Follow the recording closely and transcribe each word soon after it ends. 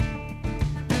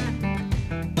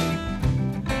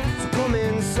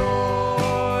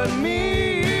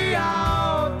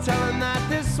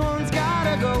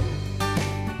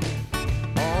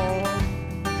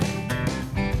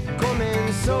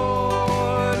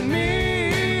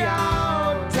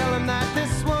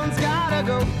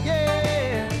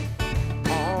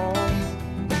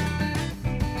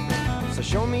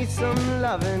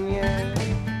loving you.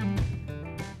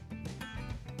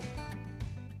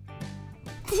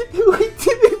 We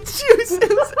didn't choose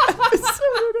this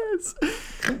episode.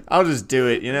 I'll just do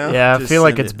it, you know? Yeah, I Just feel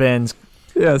like send it's it. Ben's.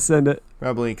 Yeah, send it.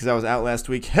 Probably because I was out last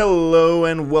week. Hello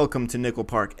and welcome to Nickel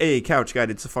Park, a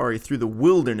couch-guided safari through the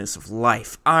wilderness of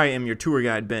life. I am your tour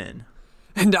guide, Ben.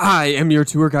 And I am your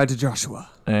tour guide to Joshua.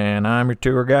 And I'm your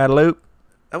tour guide, Luke.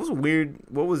 That was weird.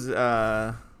 What was,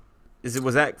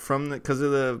 was that from because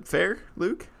of the fair,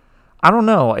 Luke? I don't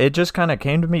know. It just kind of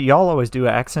came to me. Y'all always do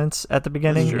accents at the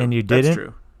beginning, That's true. and you That's didn't.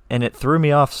 true. And it threw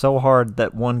me off so hard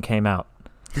that one came out.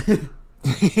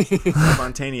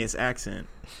 Spontaneous accent.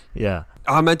 Yeah.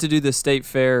 I meant to do the state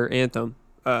fair anthem.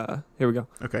 Here we go.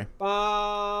 Okay.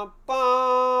 But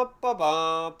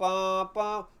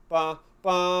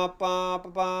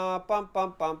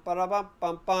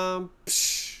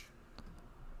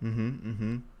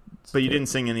you didn't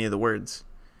sing any of the words.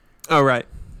 Oh, right.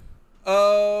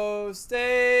 Oh,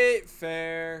 state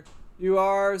fair, you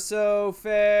are so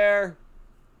fair.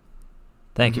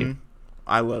 Thank you.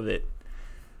 I love it.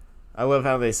 I love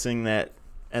how they sing that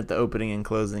at the opening and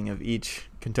closing of each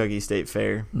Kentucky State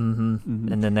Fair.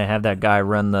 And then they have that guy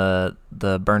run the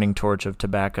burning torch of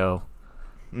tobacco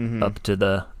up to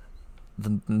the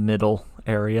middle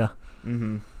area.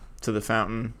 To the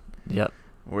fountain. Yep.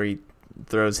 Where he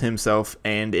throws himself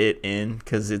and it in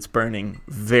because it's burning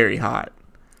very hot.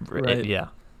 Right. Yeah.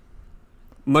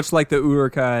 Much like the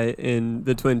Uruk-hai in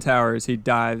the Twin Towers, he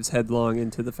dives headlong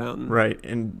into the fountain. Right.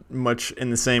 And much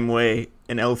in the same way,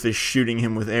 an elf is shooting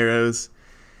him with arrows,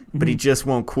 but he just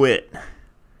won't quit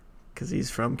because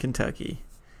he's from Kentucky.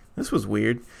 This was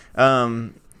weird. So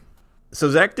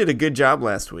Zach did a good job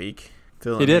last week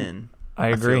filling He did. in. I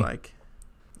agree. feel like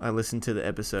I listened to the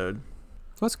episode.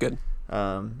 That's good.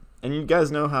 And you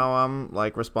guys know how I'm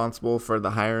like responsible for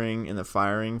the hiring and the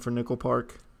firing for Nickel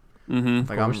Park.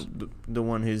 Like I'm the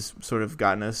one who's sort of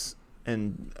gotten us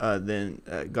and then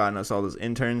gotten us all those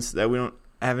interns that we don't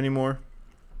have anymore.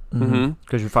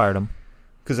 Because you fired him.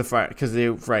 Because I fired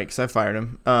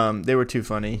them. They were too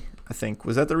funny. I think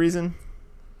was that the reason?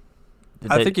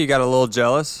 I think you got a little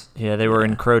jealous. Yeah, they were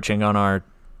encroaching on our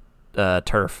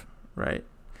turf. Right.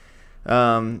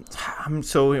 Here's what I'm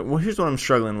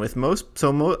struggling with. I'm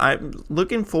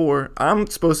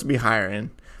supposed to be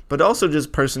hiring, but also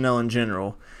just personnel in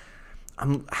general.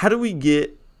 How do we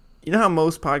get, you know how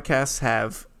most podcasts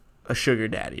have a sugar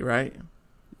daddy, right?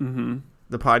 The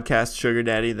podcast sugar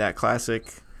daddy, that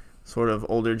classic sort of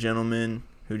older gentleman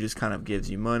who just kind of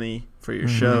gives you money for your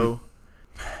show.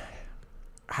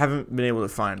 I haven't been able to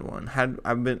find one.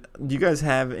 Do you guys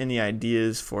have any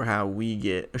ideas for how we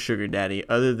get a sugar daddy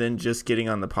other than just getting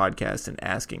on the podcast and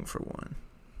asking for one?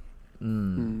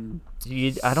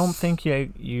 I don't think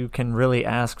you can really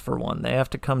ask for one. They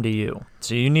have to come to you.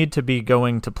 So you need to be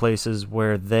going to places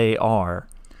where they are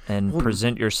and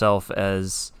present yourself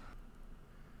as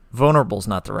vulnerable's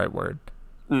not the right word.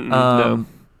 No.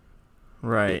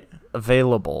 Right.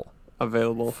 Available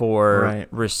Available. for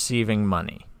receiving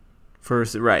money.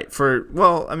 Let's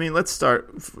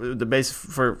start the base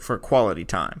for quality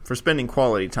time, for spending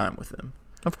quality time with them.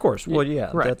 Of course. Well, yeah,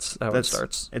 right. that's how it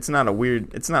starts. It's not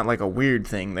like a weird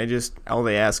thing. All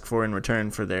they ask for in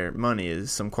return for their money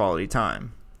is some quality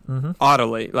time.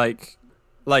 Audibly, like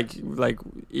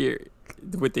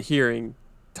with the hearing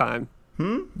time.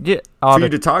 Yeah, For you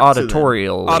to talk to them.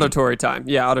 Auditory time.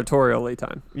 Yeah, auditorially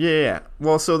time. Yeah.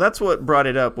 Well, so that's what brought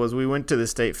it up was we went to the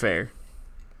state fair,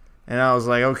 and I was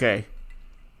like, okay,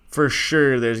 for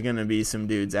sure there's going to be some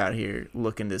dudes out here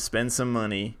looking to spend some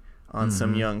money on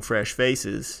some young, fresh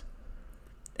faces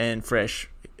and fresh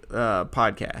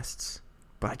podcasts.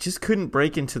 But I just couldn't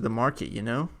break into the market, you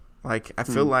know? Like, I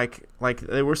feel like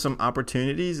there were some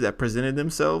opportunities that presented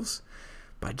themselves,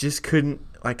 but I just couldn't,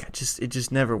 it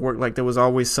just never worked. Like, there was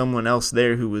always someone else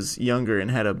there who was younger and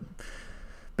had a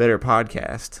better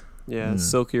podcast. Yeah,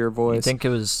 silkier voice. You think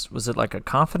was it like a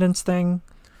confidence thing?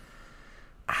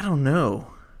 I don't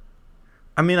know.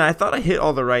 I mean, I thought I hit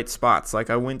all the right spots. Like,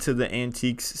 I went to the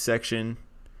antiques section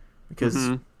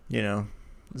because, you know,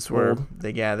 that's where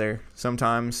they gather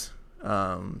sometimes.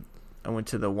 I went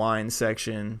to the wine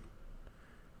section,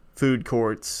 food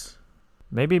courts.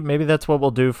 Maybe that's what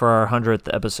we'll do for our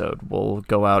 100th episode. We'll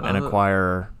go out and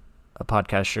acquire a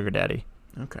podcast sugar daddy.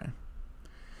 Okay.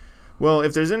 Well,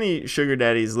 if there's any sugar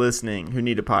daddies listening who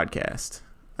need a podcast,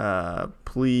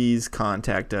 please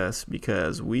contact us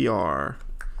because we are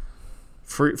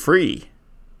free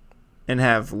and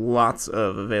have lots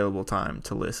of available time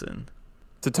to listen.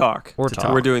 To talk.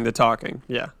 Talk. We're doing the talking.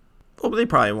 Yeah. Well, but they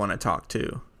probably want to talk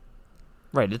too.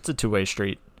 Right, it's a two-way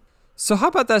street. So how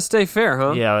about that state fair,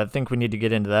 huh? Yeah, I think we need to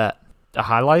get into that.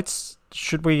 Highlights?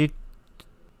 Should we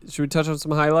touch on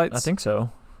some highlights? I think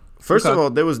so. First Okay. of all,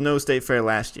 there was no state fair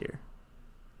last year.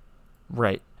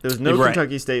 Right. There was no Right.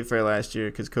 Kentucky State Fair last year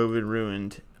because COVID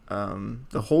ruined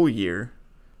the whole year.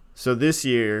 So this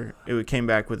year it came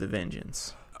back with a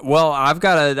vengeance. Well, I've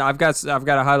got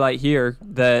a highlight here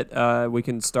that we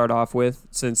can start off with,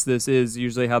 since this is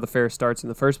usually how the fair starts in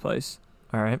the first place.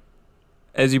 All right.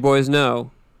 As you boys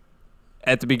know,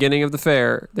 at the beginning of the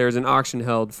fair, there's an auction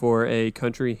held for a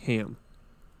country ham,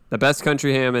 the best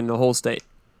country ham in the whole state.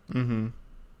 Mm-hmm.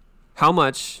 How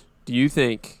much do you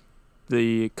think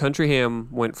the country ham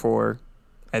went for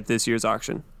at this year's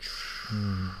auction?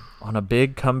 On a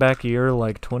big comeback year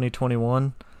like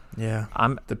 2021, Yeah.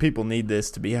 I'm The people need this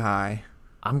to be high.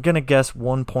 going to guess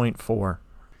 1.4.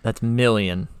 That's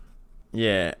million.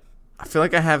 Yeah. I feel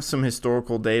like I have some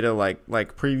historical data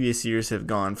like previous years have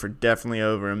gone for definitely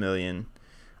over $1 million.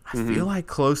 I feel like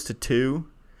close to 2.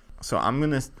 So I'm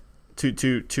going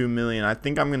to 2 million. I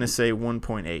think I'm going to say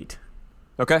 1.8.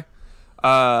 Okay.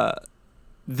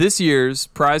 This year's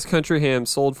prize country ham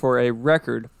sold for a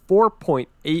record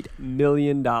 $4.8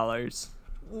 million. Wow.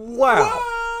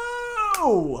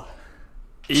 Whoa!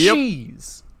 Yep.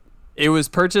 Jeez. It was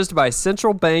purchased by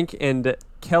Central Bank and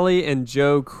Kelly and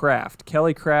Joe Kraft.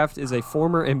 Kelly Kraft is a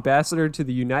former ambassador to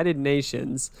the United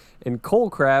Nations, and Joe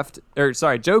Kraft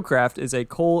is a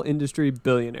coal industry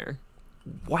billionaire.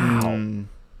 Wow. Mm.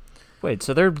 Wait,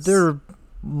 so they're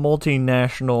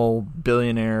multinational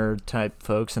billionaire type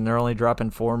folks, and they're only dropping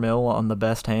 $4 million on the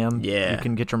best ham Yeah. you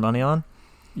can get your money on?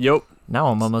 Yup. Now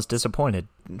I'm almost disappointed.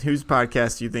 Whose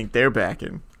podcast do you think they're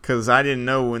backing? Because I didn't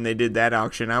know when they did that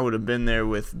auction. I would have been there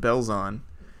with bells on,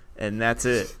 and that's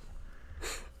it.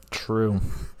 True.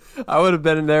 I would have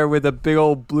been in there with a big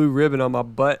old blue ribbon on my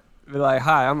butt. Be like,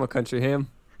 hi, I'm a country ham.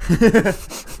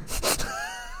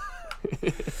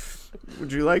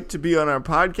 Would you like to be on our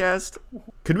podcast?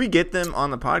 Could we get them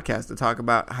on the podcast to talk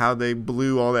about how they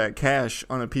blew all that cash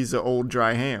on a piece of old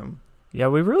dry ham? Yeah,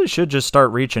 we really should just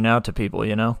start reaching out to people,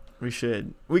 you know? We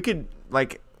should. We could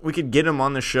get them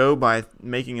on the show by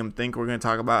making them think we're going to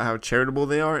talk about how charitable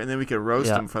they are, and then we could roast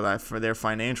them for their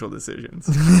financial decisions.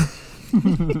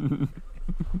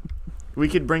 We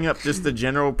could bring up just the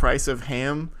general price of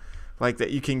ham, like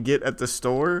that you can get at the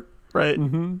store, Right.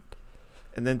 Mm-hmm.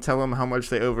 and then tell them how much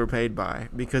they overpaid by,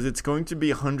 because it's going to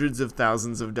be hundreds of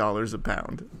thousands of dollars a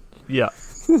pound. Yeah.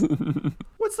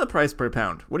 What's the price per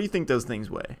pound? What do you think those things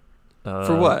weigh?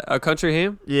 For what? A country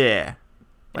ham? Yeah,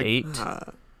 like 8?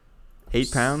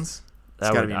 8 pounds. It's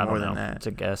got to be more than that. It's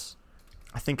a guess.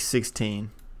 I think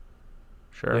 16.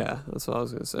 Sure. Yeah, that's what I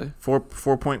was going to say. 4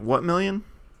 point what million?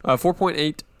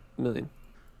 4.8 million.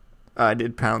 I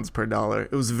did pounds per dollar.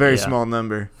 It was a very Yeah. small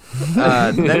number.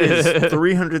 That is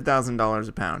 $300,000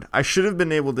 a pound. I should have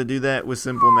been able to do that with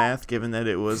simple math, given that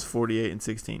it was 48 and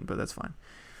 16, but that's fine.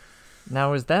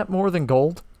 Now, is that more than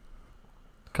gold?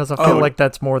 Because I feel like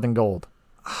that's more than gold.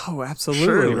 Oh, absolutely,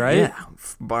 Surely, right? Yeah,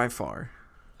 by far.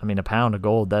 I mean, a pound of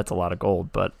gold, that's a lot of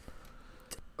gold, but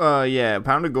Yeah, a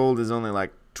pound of gold is only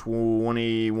like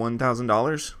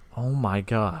 $21,000. oh my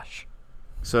gosh.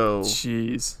 So,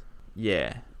 Jeez.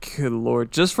 yeah. Good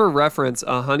Lord. Just for reference,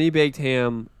 a honey baked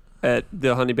ham at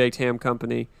the Honey Baked Ham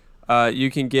Company, you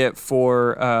can get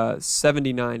for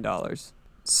 $79.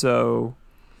 So,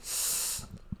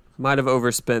 might have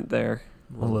overspent there,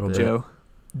 A little bit. Joe.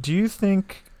 Do you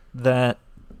think that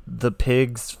the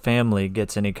pig's family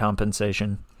gets any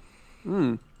compensation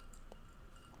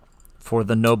for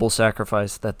the noble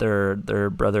sacrifice that their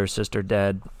brother, sister,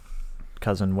 dad,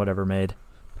 cousin, whatever made?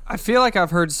 I feel like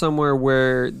I've heard somewhere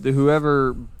where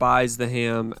whoever buys the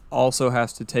ham also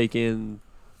has to take in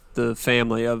the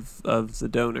family of the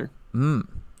donor.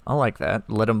 I like that.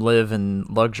 Let them live in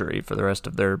luxury for the rest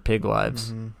of their pig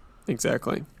lives. Mm-hmm.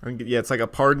 Exactly. Yeah, it's like a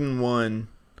pardon one,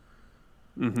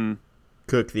 Mm-hmm.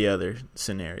 cook the other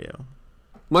scenario.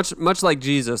 Much like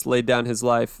Jesus laid down his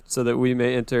life so that we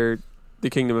may enter the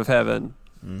kingdom of heaven,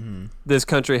 Mm-hmm. this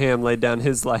country ham laid down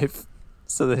his life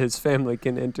so that his family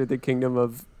can enter the kingdom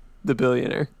of the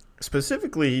billionaire.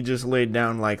 Specifically, he just laid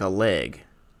down like a leg.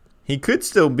 He could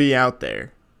still be out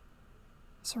there.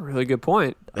 That's a really good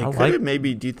point. They I could like- have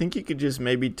maybe. Do you think you could just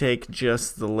maybe take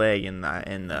just the leg and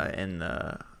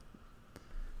the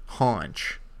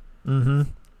haunch, Mm-hmm.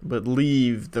 but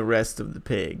leave the rest of the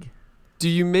pig? Do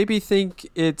you maybe think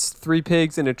it's three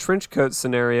pigs in a trench coat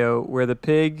scenario where the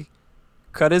pig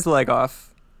cut his leg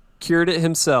off, cured it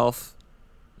himself,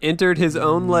 entered his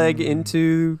own leg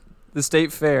into the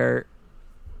state fair,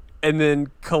 and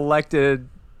then collected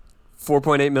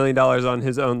 $4.8 million on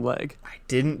his own leg? I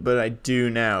didn't, but I do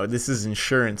now. This is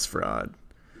insurance fraud,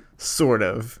 sort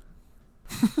of.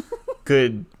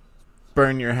 could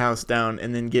burn your house down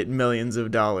and then get millions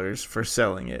of dollars for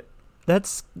selling it.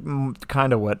 That's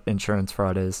kind of what insurance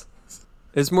fraud is.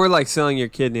 It's more like selling your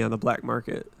kidney on the black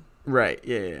market. Right,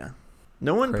 yeah.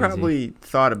 No one Crazy. probably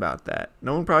thought about that.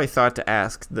 No one probably thought to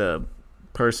ask the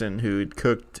person who'd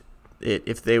cooked it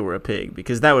if they were a pig,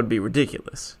 because that would be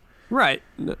ridiculous. Right.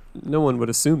 No one would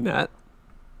assume that.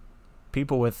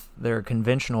 People with their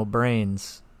conventional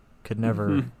brains could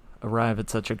never arrive at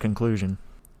such a conclusion.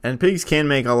 And pigs can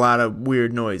make a lot of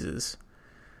weird noises.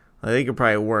 Like, they could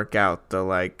probably work out the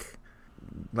like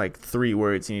 3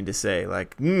 words you need to say,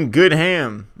 like good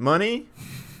ham, money,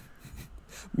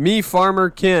 Me, Farmer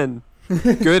Ken.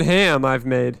 Good ham I've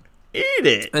made. eat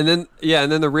it. And then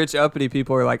the rich uppity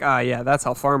people are like, yeah, that's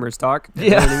how farmers talk. And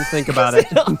Yeah. they don't even think about it.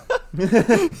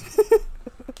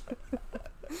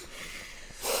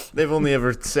 They've only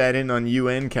ever sat in on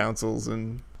UN councils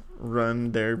and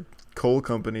run their coal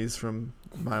companies from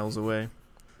miles away.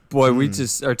 Boy, we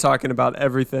just are talking about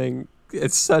everything.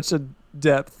 It's such a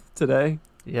depth today.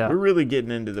 Yeah. We're really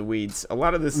getting into the weeds. A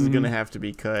lot of this is going to have to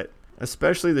be cut,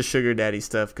 especially the sugar daddy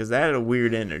stuff, because that had a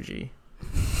weird energy.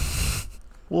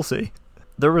 We'll see.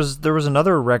 There was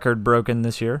another record broken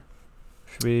this year.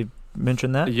 Should we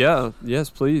mention that? Yeah. Yes,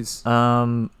 please.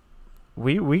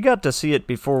 We got to see it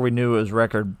before we knew it was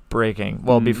record breaking.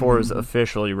 Well, before it was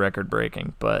officially record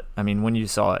breaking. But I mean, when you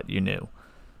saw it, you knew.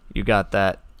 You got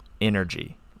that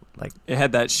energy. Like It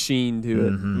had that sheen to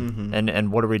it.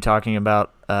 And what are we talking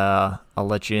about? I'll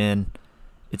let you in.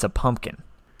 It's a pumpkin.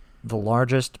 The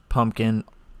largest pumpkin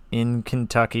in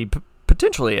Kentucky,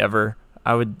 potentially ever.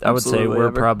 I would say Absolutely we're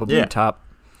ever. probably top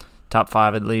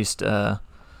 5 at least in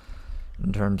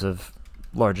terms of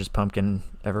largest pumpkin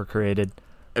ever created.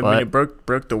 I mean, it broke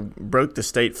the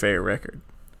state fair record.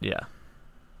 Yeah,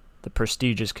 the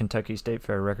prestigious Kentucky State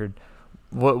Fair record.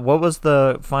 What was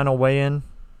the final weigh-in?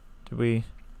 Did we?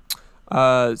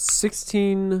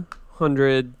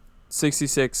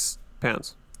 1,666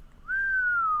 pounds.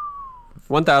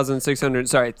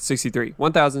 1,663.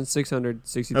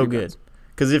 1,663 Oh, pounds. good.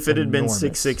 Because if it had been Enormous.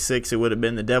 666, it would have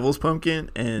been the devil's pumpkin,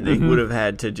 and they would have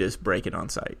had to just break it on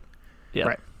site. Yeah.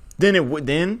 Right.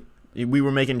 Then we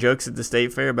were making jokes at the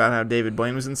state fair about how David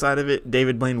Blaine was inside of it.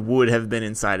 David Blaine would have been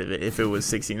inside of it if it was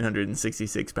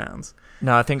 1,666 pounds.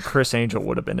 No, I think Chris Angel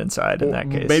would have been inside in that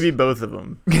case. Maybe both of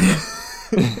them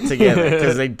together,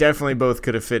 because they definitely both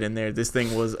could have fit in there. This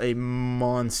thing was a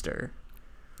monster.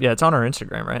 Yeah, it's on our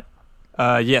Instagram, right?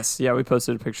 Yes. Yeah, we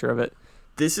posted a picture of it.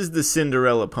 This is the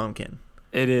Cinderella pumpkin.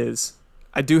 It is.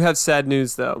 I do have sad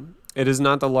news, though. It is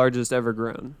not the largest ever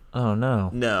grown. Oh no.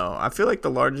 No, I feel like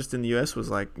the largest in the U.S. was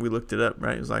like, we looked it up,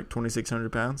 right? It was like 2,600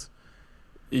 pounds.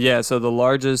 Yeah, so the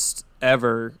largest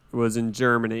ever was in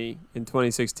Germany in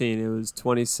 2016. It was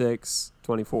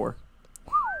 2624.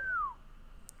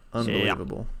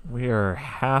 Unbelievable. We are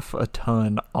half a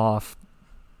ton off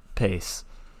pace.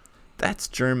 That's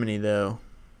Germany, though.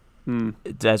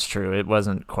 That's true. It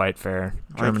wasn't quite fair.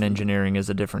 German engineering is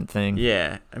a different thing.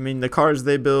 Yeah, I mean, the cars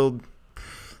they build,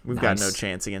 we've got no Nice.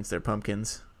 chance against their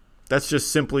pumpkins. That's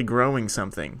just simply growing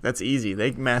something. That's easy.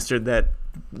 They mastered that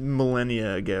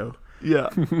millennia ago. Yeah.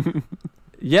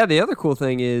 Yeah, the other cool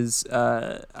thing is,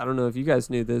 I don't know if you guys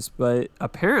knew this, but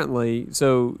apparently,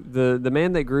 so the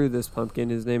man that grew this pumpkin,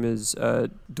 his name is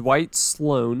Dwight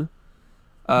Sloan.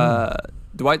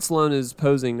 Dwight Sloan is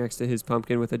posing next to his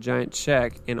pumpkin with a giant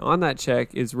check, and on that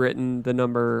check is written the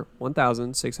number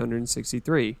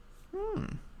 1,663,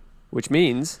 which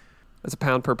means that's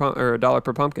 $1 per or $1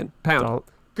 per pumpkin. Pound.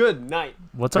 Good night.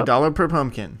 What's up? $1 per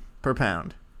pumpkin per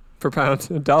pound, Per pound.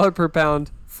 $1 per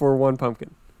pound for one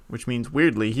pumpkin. which means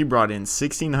weirdly he brought in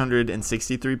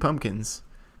 1,663 pumpkins,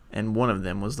 and one of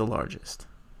them was the largest.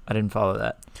 I didn't follow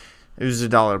that. It was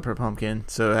 $1 per pumpkin,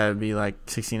 so that would be like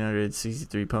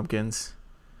 1,663 pumpkins.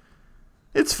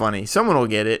 It's funny. Someone will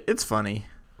get it. It's funny.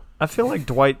 I feel like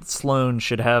Dwight Sloan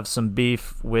should have some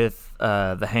beef with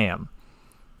the ham.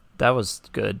 That was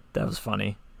good. That was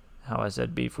funny. How I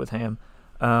said beef with ham.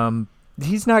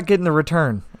 He's not getting the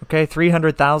return. Okay,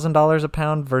 $300,000 a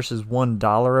pound versus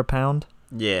 $1 a pound.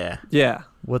 Yeah. Yeah.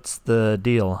 What's the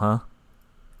deal, huh?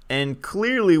 And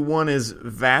clearly one is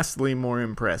vastly more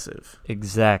impressive.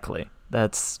 Exactly.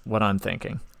 That's what I'm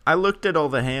thinking. I looked at all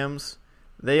the hams.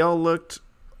 They all looked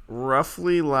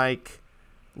roughly like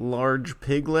large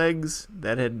pig legs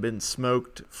that had been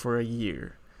smoked for a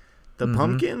year. The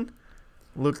pumpkin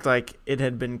looked like it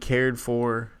had been cared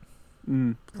for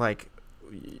like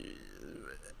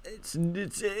it's you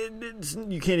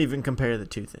can't even compare the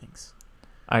two things.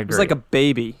 I agree. It's like a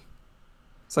baby.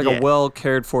 It's like Yeah. a well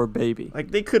cared for baby.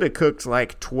 Like they could have cooked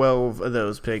like 12 of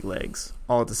those pig legs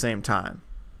all at the same time.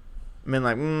 I mean,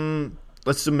 like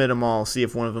let's submit them all, see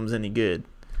if one of them's any good.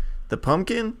 The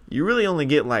pumpkin, you really only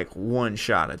get like one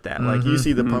shot at that. Like you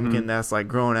see the pumpkin that's like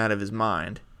growing out of his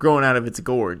mind, growing out of its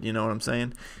gourd. You know what I'm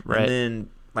saying? Right. And then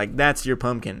like that's your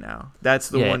pumpkin now. That's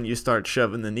the one you start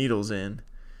shoving the needles in,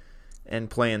 and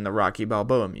playing the Rocky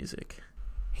Balboa music.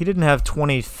 He didn't have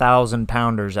 20,000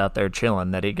 pounders out there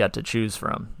chilling that he got to choose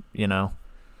from. You know,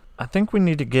 I think we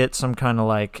need to get some kind of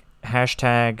like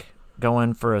hashtag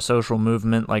going for a social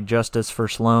movement like Justice for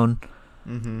Sloan.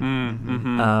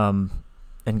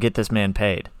 And get this man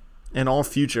paid. And all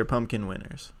future pumpkin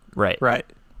winners. Right.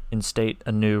 Instate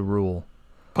a new rule.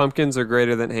 Pumpkins are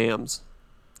greater than hams.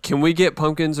 Can we get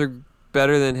pumpkins are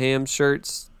better than ham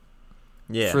shirts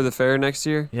for the fair next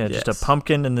year? Yeah, just a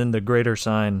pumpkin and then the greater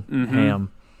sign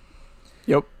ham.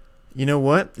 Yep. You know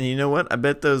what? I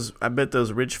bet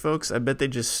those rich folks, I bet they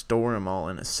just store them all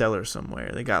in a cellar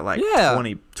somewhere. They got like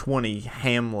 20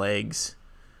 ham legs.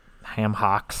 Ham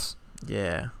hocks.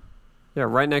 Yeah. Yeah,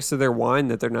 right next to their wine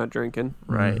that they're not drinking.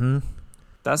 Right.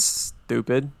 That's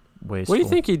stupid. Wasteful. What do you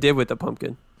think he did with the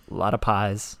pumpkin? A lot of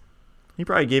pies. He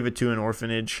probably gave it to an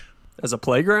orphanage. As a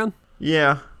playground?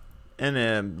 Yeah.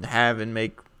 And have and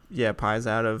make pies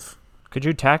out of. Could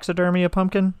you taxidermy a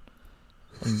pumpkin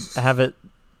and have it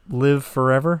live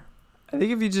forever? I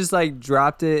think if you just like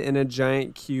dropped it in a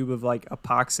giant cube of like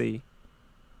epoxy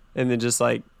and then just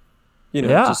like,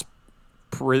 just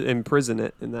imprison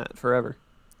it in that forever.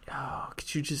 Oh,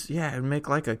 could you just make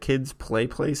like a kid's play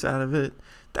place out of it?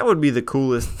 That would be the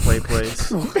coolest play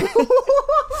place.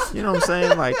 You know what I'm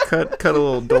saying? Like cut a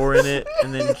little door in it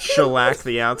and then shellac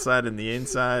the outside and the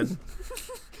inside.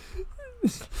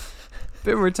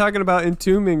 But we're talking about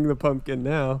entombing the pumpkin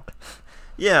now.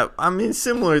 Yeah, I mean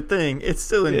similar thing. It's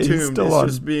still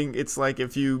entombed. It's like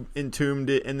if you entombed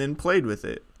it and then played with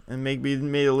it and maybe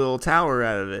made a little tower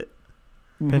out of it.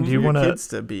 And do you want kids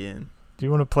to be in? Do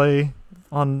you want to play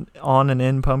on and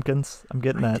in pumpkins? I'm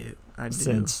getting that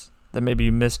sense that maybe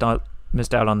you missed out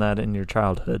on that in your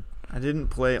childhood. I didn't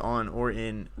play on or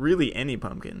in really any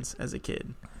pumpkins as a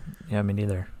kid. Yeah, me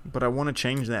neither. But I want to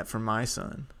change that for my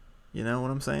son. You know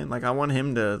what I'm saying? Like I want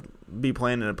him to be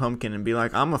playing in a pumpkin and be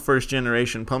like, I'm a first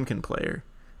generation pumpkin player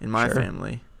in my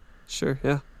family. Sure,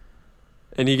 yeah.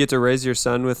 And you get to raise your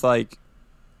son with like,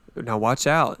 now watch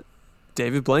out,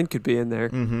 David Blaine could be in there.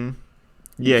 Mm-hmm.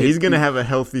 Yeah, he's going to have a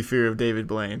healthy fear of David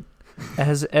Blaine.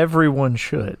 As everyone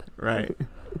should. Right.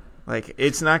 Like,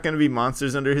 it's not going to be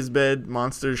monsters under his bed,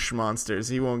 monsters, schmonsters.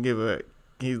 He won't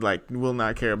will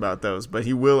not care about those. But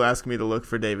he will ask me to look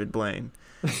for David Blaine.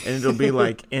 And it'll be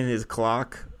like in his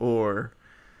clock or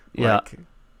like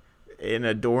in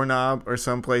a doorknob or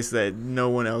someplace that no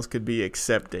one else could be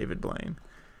except David Blaine.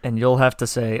 And you'll have to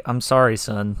say, I'm sorry,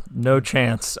 son. No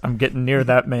chance. I'm getting near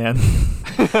that man.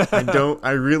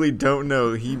 I really don't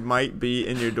know. He might be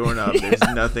in your doorknob. There's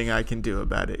nothing I can do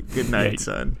about it. Good night,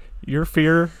 son. Your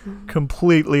fear,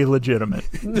 completely legitimate.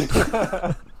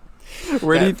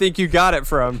 Where do you think you got it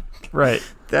from? Right.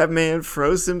 That man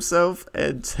froze himself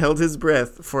and held his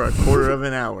breath for a quarter of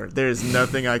an hour. There's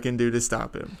nothing I can do to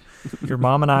stop him. Your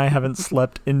mom and I haven't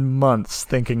slept in months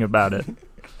thinking about it.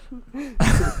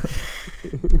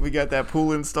 We got that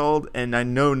pool installed, and I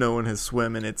know no one has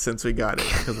swum in it since we got it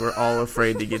because we're all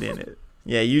afraid to get in it.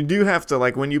 Yeah, you do have to,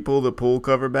 like, when you pull the pool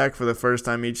cover back for the first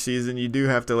time each season, you do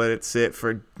have to let it sit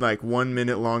for, like, 1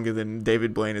 minute longer than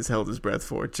David Blaine has held his breath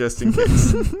for, just in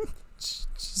case.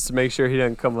 Just to make sure he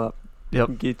doesn't come up.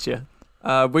 Yep. Get you.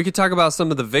 We could talk about some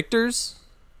of the victors.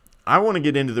 I want to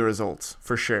get into the results,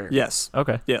 for sure. Yes.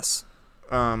 Okay. Yes.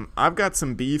 I've got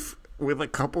some beef with a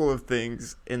couple of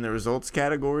things in the results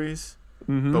categories,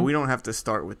 but we don't have to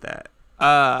start with that.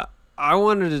 I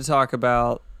wanted to talk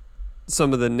about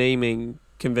some of the naming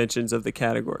conventions of the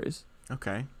categories.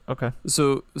 Okay.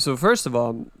 So first of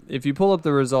all, if you pull up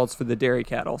the results for the dairy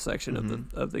cattle section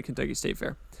of the Kentucky State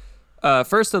Fair,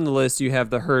 first on the list you have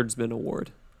the Herdsman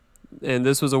Award, and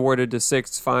this was awarded to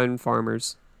 6 fine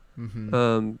farmers,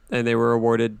 and they were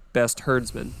awarded Best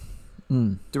Herdsman.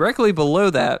 Directly below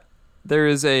that, there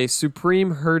is a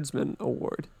Supreme Herdsman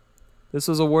Award. This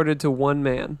was awarded to one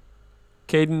man,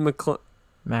 Caden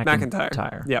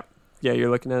McIntyre. Yep. Yeah,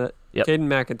 you're looking at it. Yep. Caden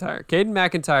McIntyre. Caden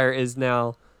McIntyre is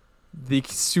now the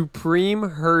Supreme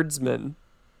Herdsman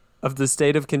of the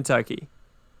state of Kentucky.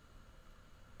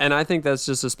 And I think that's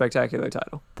just a spectacular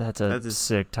title. That's a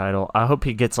sick title. I hope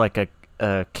he gets like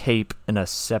a cape and a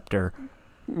scepter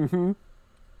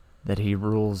that he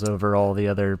rules over all the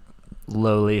other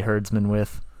lowly herdsmen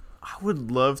with. I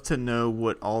would love to know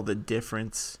what all the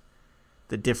differences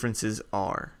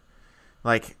are.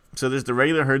 Like, so there's the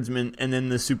regular herdsman and then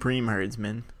the supreme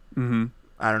herdsman.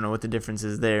 I don't know what the difference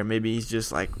is there. Maybe he's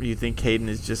just like, you think Caden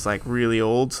is just like really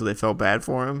old, so they felt bad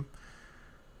for him?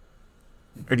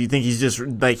 Or do you think he's just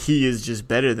like, he is just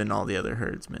better than all the other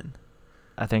herdsmen?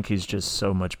 I think he's just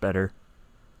so much better.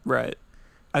 Right.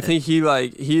 I think he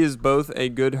is both a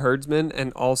good herdsman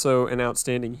and also an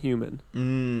outstanding human.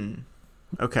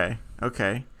 Okay.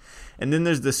 And then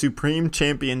there's the Supreme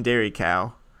Champion Dairy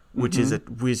Cow, which is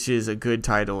a good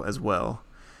title as well.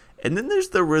 And then there's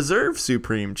the Reserve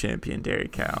Supreme Champion Dairy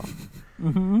Cow,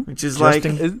 which is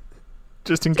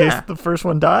just in case the first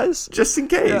one dies. Just in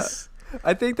case. Yeah.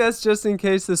 I think that's just in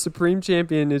case the Supreme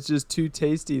Champion is just too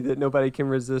tasty that nobody can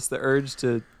resist the urge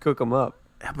to cook them up.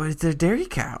 Yeah, but they're dairy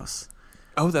cows.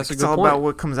 Oh, that's a good point. It's all about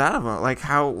what comes out of them. Like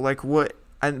how, like what,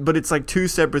 but it's like two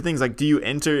separate things. Like, do you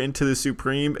enter into the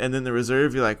Supreme and then the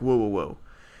Reserve? You're like, whoa.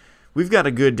 We've got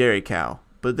a good dairy cow,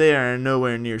 but they are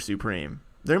nowhere near Supreme.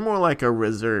 They're more like a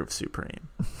Reserve Supreme.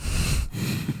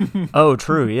 Oh,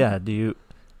 true. Yeah.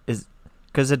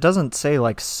 Because it doesn't say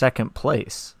like second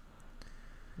place.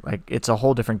 Like, it's a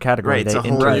whole different category. Right, it's a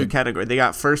whole new category. They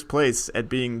got first place at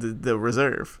being the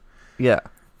Reserve. Yeah.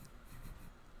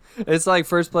 It's like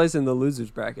first place in the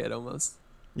losers bracket almost.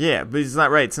 Yeah, but it's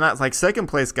not right. It's not like second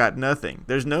place got nothing.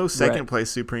 There's no second place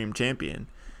Supreme Champion.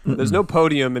 There's no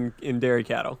podium in dairy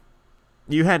cattle.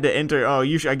 You had to enter. Oh,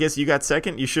 I guess you got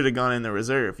second. You should have gone in the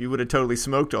Reserve. You would have totally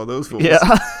smoked all those fools. Yeah.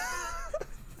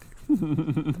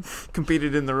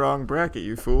 Competed in the wrong bracket,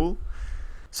 you fool.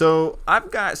 So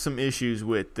I've got some issues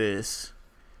with this,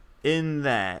 in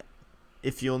that,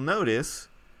 if you'll notice,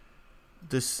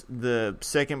 the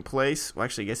second place. Well,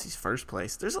 actually, I guess he's first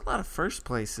place. There's a lot of first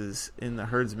places in the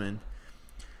herdsman.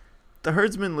 The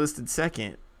herdsman listed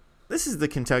second. This is the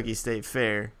Kentucky State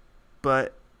Fair,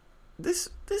 but this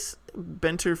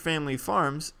Benter Family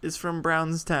Farms is from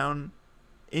Brownstown,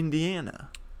 Indiana.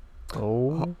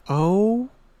 Oh.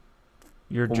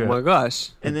 You're joking. Oh my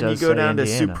gosh. And then you go down to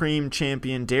Supreme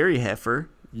Champion Dairy Heifer.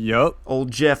 Yup. Old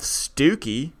Jeff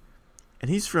Stuckey, and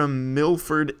he's from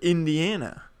Milford,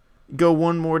 Indiana. Go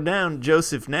one more down,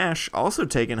 Joseph Nash, also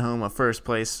taking home a first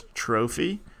place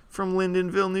trophy from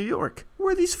Lyndonville, New York.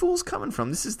 Where are these fools coming from?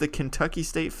 This is the Kentucky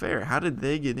State Fair. How did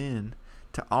they get in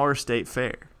to our state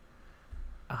fair?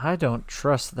 I don't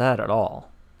trust that at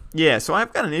all. Yeah, so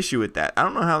I've got an issue with that. I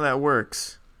don't know how that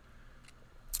works.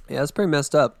 Yeah, it's pretty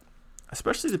messed up.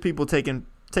 Especially the people taking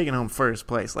home first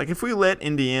place. Like, if we let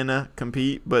Indiana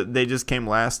compete, but they just came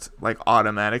last, like,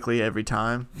 automatically every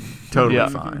time, totally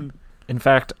fine. In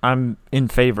fact, I'm in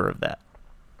favor of that.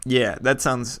 Yeah, that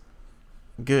sounds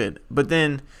good. But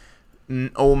then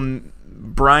old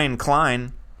Brian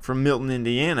Klein from Milton,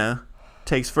 Indiana,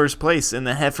 takes first place in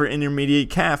the Heifer Intermediate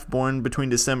Calf born between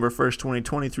December 1st,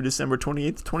 2020 through December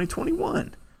 28th,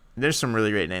 2021. There's some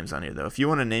really great names on here, though. If you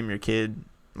want to name your kid,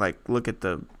 like, look at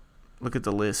the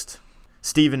list.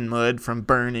 Stephen Mudd from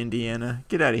Bern, Indiana.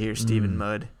 Get out of here, Stephen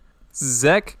Mudd.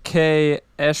 Zek K.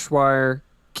 Eschweier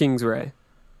Kingsray.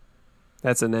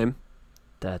 That's a name.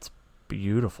 That's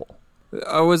beautiful.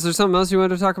 Was there something else you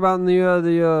wanted to talk about in the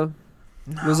No,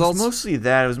 results? it was mostly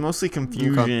that. It was mostly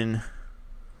confusion. Okay.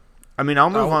 I mean, I'll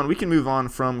move on. We can move on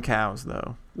from cows,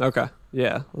 though. Okay.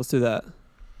 Yeah, let's do that.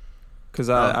 Because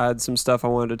I had some stuff I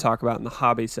wanted to talk about in the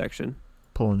hobby section.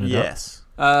 Pulling it up.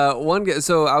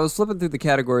 So I was flipping through the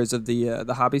categories of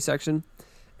the hobby section,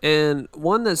 and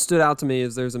one that stood out to me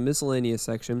is there's a miscellaneous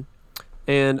section,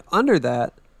 and under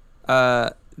that,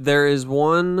 there is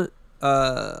one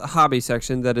hobby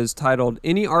section that is titled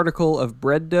 "Any article of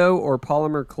bread dough or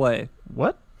polymer clay."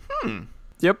 What?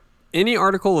 Yep. Any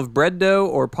article of bread dough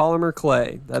or polymer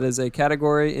clay. That is a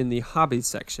category in the hobby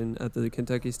section at the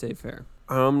Kentucky State Fair.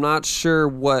 I'm not sure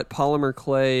what polymer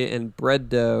clay and bread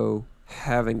dough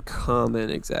have in common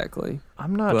exactly.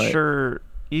 I'm not sure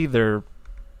either.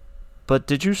 But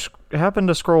did you happen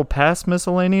to scroll past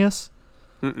miscellaneous?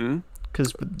 Mm-mm.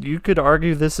 Because you could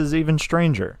argue this is even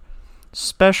stranger.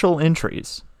 Special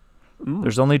entries.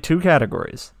 There's only two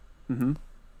categories. Mm-hmm.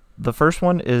 The first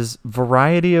one is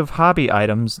variety of hobby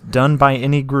items done by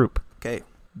any group. Okay.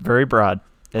 Very broad.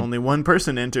 Only one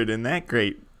person entered in that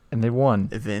great and they won.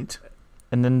 Event.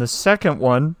 And then the second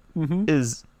one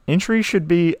is entry should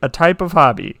be a type of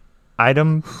hobby.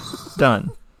 Item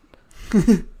done.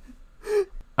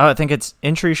 I think it's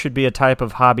entry should be a type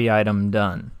of hobby item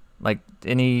done. Like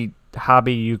any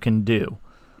hobby you can do.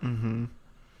 Mm-hmm.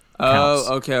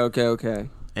 Oh, okay.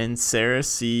 And Sarah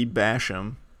C.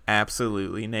 Basham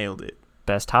absolutely nailed it.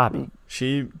 Best hobby.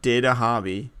 She did a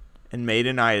hobby and made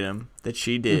an item that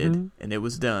she did, and it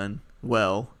was done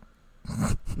well.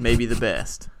 Maybe the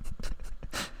best.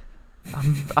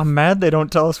 I'm mad they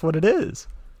don't tell us what it is.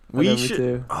 We me should.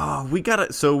 too. Oh, we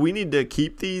gotta. So we need to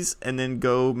keep these and then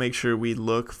go make sure we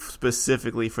look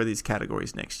specifically for these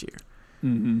categories next year,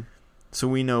 Mm-hmm. so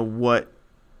we know what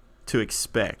to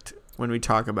expect when we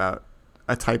talk about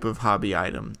a type of hobby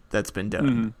item that's been done.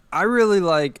 Mm-hmm. I really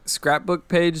like scrapbook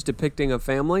page depicting a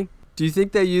family. Do you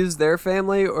think they use their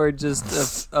family or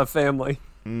just a family?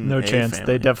 No A chance. family.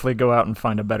 They definitely go out and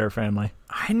find a better family.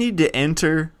 I need to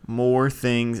enter more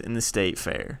things in the state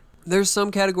fair. There's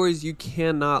some categories you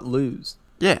cannot lose.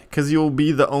 Yeah, because you'll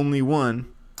be the only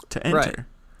one to enter. Right.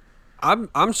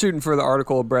 I'm shooting for the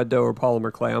article of bread dough or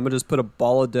polymer clay. I'm gonna just put a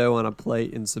ball of dough on a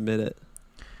plate and submit it.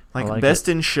 Like, I like best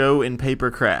in show in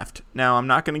paper craft. Now, I'm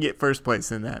not going to get first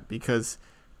place in that because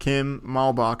Kim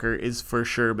Malbacher is for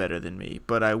sure better than me,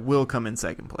 but I will come in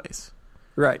second place.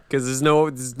 Right, because there's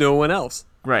no one else.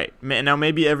 Right. Now,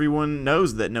 maybe everyone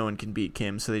knows that no one can beat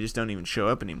Kim, so they just don't even show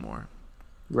up anymore.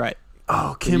 Right.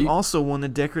 Oh, Kim also won the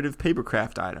decorative paper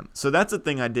craft item. So that's a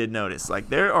thing I did notice. Like,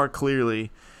 there are clearly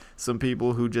some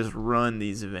people who just run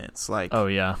these events. Like, Oh,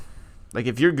 yeah. like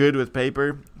if you're good with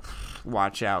paper,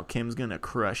 watch out. Kim's going to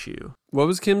crush you. What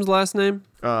was Kim's last name?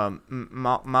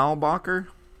 Malbacher?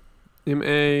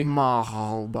 M-A...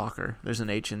 Malbacher. There's an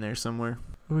H in there somewhere.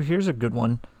 Ooh, here's a good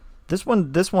one. This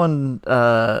one,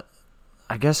 I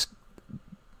guess,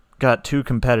 got too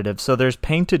competitive. So there's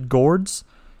painted gourds.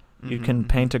 You can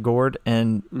paint a gourd,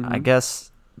 and I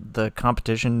guess the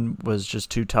competition was just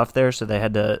too tough there, so they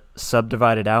had to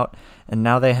subdivide it out. And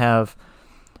now they have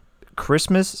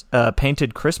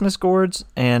painted Christmas gourds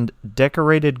and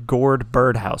decorated gourd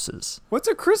birdhouses. What's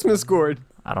a Christmas gourd?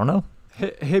 I don't know.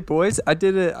 Hey boys, I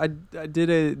did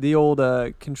the old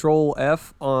Control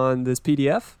F on this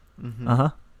PDF. Uh-huh.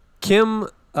 Kim,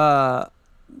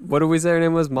 what did we say her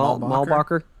name was?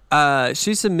 Malbacher.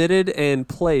 She submitted and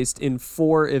placed in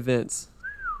 4 events.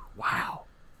 Wow.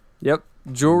 Yep.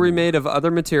 Jewelry made of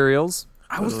other materials.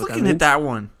 I was What that looking means? at that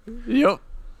one. Yep.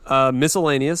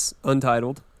 Miscellaneous,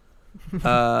 untitled.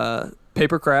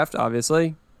 Paper craft,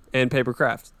 obviously, and paper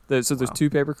craft. So there's 2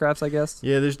 paper crafts, I guess.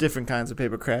 Yeah, there's different kinds of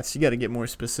paper crafts. You got to get more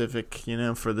specific,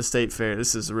 for the state fair.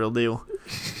 This is the real deal.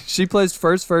 She placed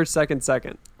first,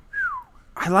 second.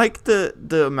 I like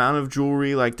the amount of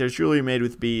jewelry. Like, there's jewelry made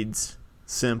with beads.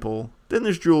 Simple. Then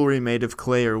there's jewelry made of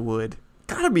clay or wood.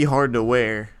 Gotta be hard to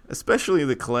wear, especially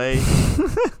the clay.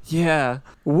 Yeah.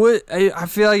 Wood. I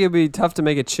feel like it'd be tough to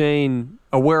make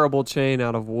a wearable chain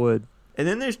out of wood. And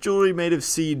then there's jewelry made of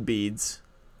seed beads,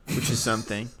 which is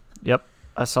something. Yep,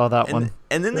 I saw that one.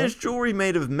 And then there's jewelry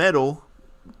made of metal,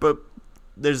 but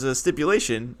there's a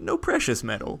stipulation, no precious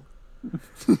metal.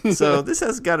 So this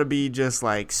has got to be just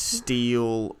like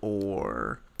steel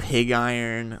or pig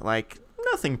iron, like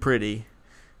nothing pretty.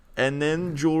 And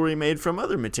then jewelry made from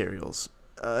other materials,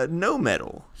 no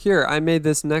metal. Here, I made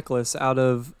this necklace out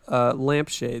of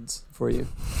lampshades for you.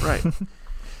 Right.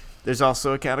 There's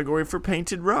also a category for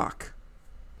painted rock.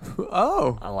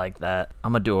 Oh. I like that.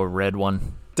 I'm going to do a red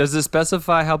one. Does it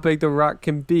specify how big the rock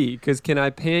can be? Because can I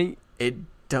paint? It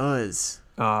does.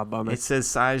 Ah, bummer. It says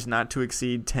size not to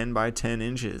exceed 10 by 10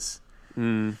 inches.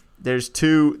 Mm. There's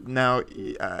 2, now,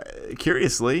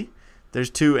 curiously, there's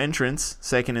 2 entrants,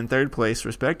 second and third place,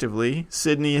 respectively.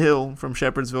 Sydney Hill from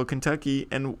Shepherdsville, Kentucky,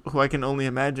 and who I can only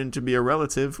imagine to be a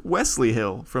relative, Wesley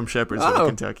Hill from Shepherdsville,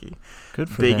 Kentucky. Good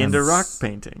for Big them. into rock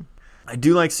painting. I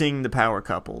do like seeing the power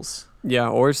couples. Yeah,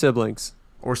 or siblings.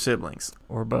 Or siblings.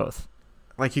 Or both.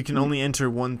 Like, you can only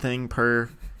enter one thing per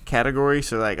category,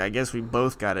 so, like, I guess we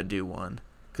both got to do one.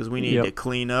 Because we need to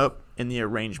clean up in the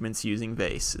arrangements using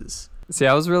vases. See,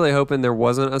 I was really hoping there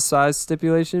wasn't a size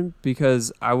stipulation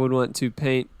because I would want to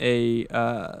paint a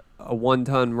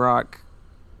 1-ton rock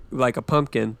like a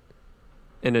pumpkin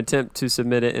and attempt to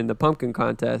submit it in the pumpkin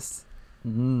contest.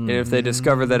 And if they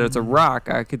discover that it's a rock,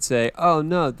 I could say, oh,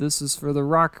 no, this is for the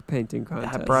rock painting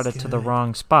contest. I brought it to the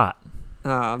wrong spot.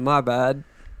 Ah, my bad.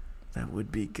 That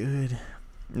would be good.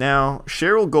 Now,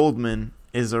 Cheryl Goldman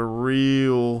is a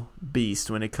real beast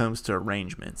when it comes to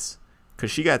arrangements. Because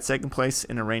she got second place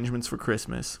in arrangements for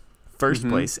Christmas. First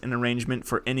place in arrangement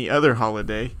for any other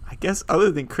holiday. I guess other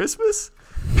than Christmas?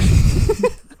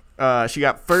 She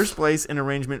got first place in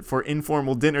arrangement for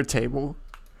informal dinner table.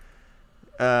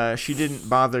 She didn't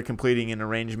bother completing an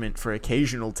arrangement for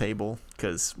occasional table.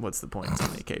 Because what's the point? It's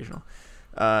only occasional.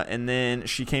 And then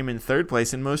she came in third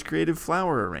place in most creative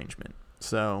flower arrangement.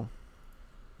 So...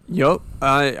 Yup.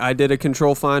 I did a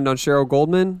control find on Cheryl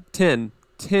Goldman. 10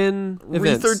 events.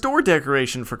 Wreath or door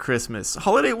decoration for Christmas.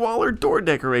 Holiday wall or door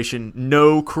decoration.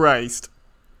 No Christ.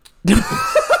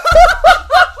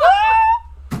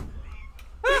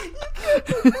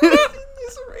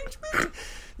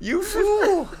 You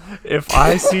fool. If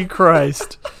I see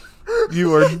Christ,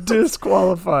 You are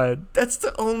disqualified. That's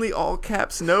the only all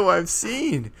caps no I've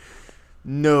seen.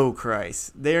 No,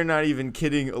 Christ. They're not even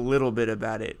kidding a little bit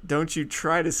about it. Don't you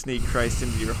try to sneak Christ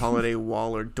into your holiday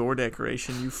wall or door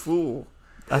decoration, you fool.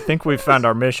 I think we've found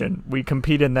our mission. We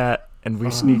compete in that, and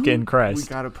we sneak in We Christ.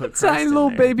 gotta put Christ Tiny in little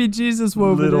there. baby Jesus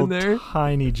woven Little in there.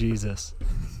 tiny Jesus.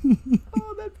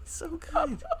 Oh, that'd be so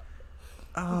good.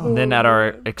 Oh, And then at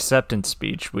our acceptance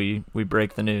speech, we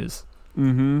break the news.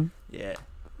 Mm-hmm. yeah.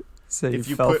 So you If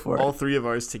you fell put for all it. three of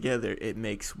ours together, it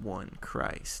makes one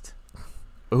Christ.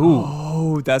 Ooh.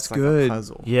 Oh, that's It's like good. a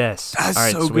puzzle. Yes. That's All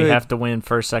right, so so we good. have to win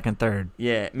first, second, third.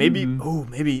 Yeah, maybe. Mhm. Oh,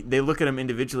 maybe they look at them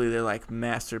individually. They're like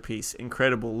masterpiece,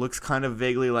 incredible. Looks kind of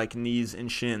vaguely like knees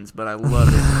and shins, but I love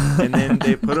it. And then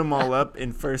they put them all up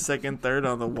in first, second, third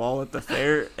on the wall at the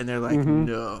fair, and they're like, Mhm.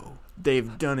 "No,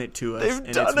 they've done it to us." They've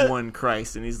and done it's it. one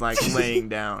Christ, and he's like laying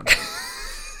down,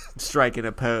 striking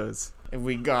a pose, and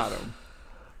we got him.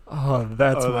 Oh,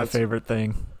 that's Oh, my that's- favorite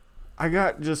thing. I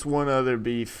got just one other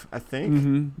beef. I think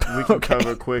Mm-hmm. we can Okay.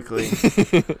 cover quickly.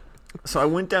 So I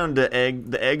went down to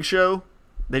the egg show.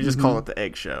 They just call Mhm. it the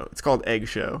egg show. It's called Egg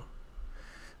Show.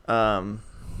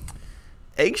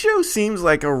 Egg Show seems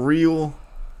like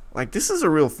this is a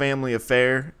real family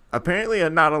affair. Apparently,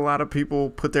 not a lot of people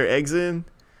put their eggs in.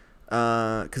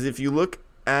 Because if you look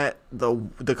at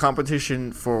the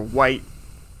competition for white,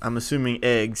 I'm assuming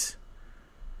eggs.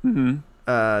 Mm-hmm.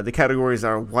 The categories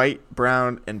are white,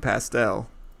 brown, and pastel,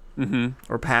 Mm-hmm.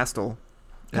 or pastel,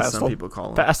 as Pastel? some people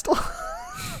call them. Pastel.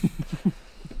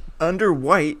 Under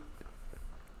white,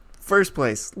 first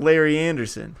place, Larry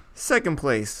Anderson. Second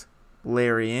place,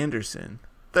 Larry Anderson.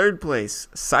 Third place,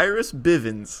 Cyrus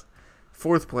Bivens.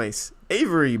 Fourth place,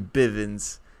 Avery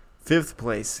Bivens. Fifth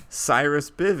place,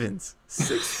 Cyrus Bivens.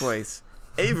 Sixth place,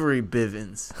 Avery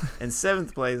Bivens. And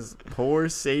seventh place, poor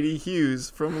Sadie Hughes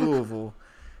from Louisville.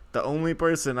 The only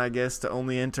person, I guess, to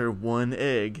only enter one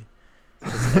egg.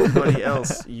 'Cause everybody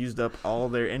else used up all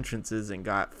their entrances and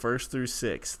got first through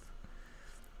sixth.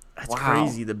 That's Wow.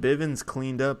 crazy. The Bivens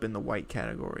cleaned up in the white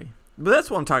category. But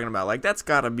that's what I'm talking about. Like,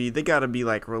 they gotta be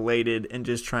like related and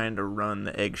just trying to run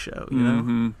the egg show, you know?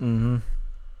 Mm-hmm. Mm-hmm.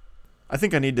 I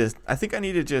think I need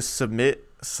to just submit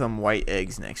some white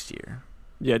eggs next year.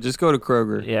 Yeah, just go to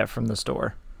Kroger. Yeah, from the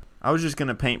store. I was just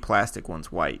gonna paint plastic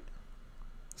ones white.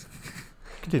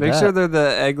 Could do Make that. sure they're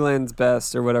the Eggland's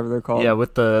Best or whatever they're called. Yeah,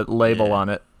 with the label Yeah. on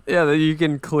it. Yeah, that you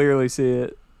can clearly see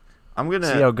it. I'm See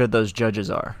gonna how good those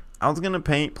judges are. I was gonna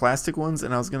paint plastic ones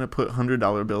and I was gonna put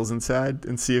 $100 bills inside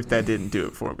and see if that didn't do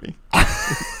it for me.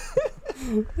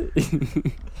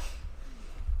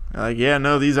 Like, yeah,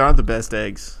 no, these aren't the best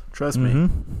eggs. Trust me. Mhm.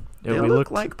 They Yeah, we look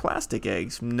looked. like plastic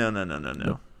eggs. No.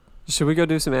 Nope. Should we go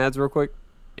do some ads real quick?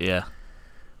 Yeah.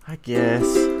 I guess.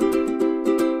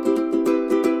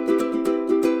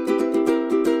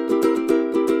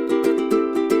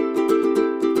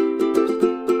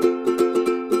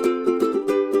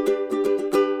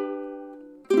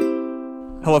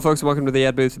 Hello, folks. Welcome to the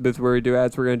ad booth, the booth where we do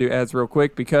ads. We're going to do ads real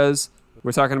quick because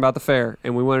we're talking about the fair,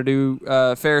 and we want to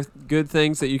do fair good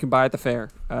things that you can buy at the fair.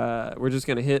 We're just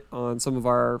going to hit on some of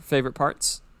our favorite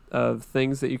parts of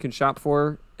things that you can shop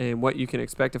for and what you can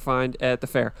expect to find at the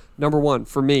fair. Number one,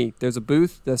 for me, there's a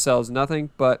booth that sells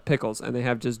nothing but pickles, and they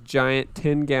have just giant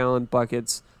 10-gallon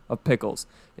buckets of pickles.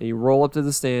 And you roll up to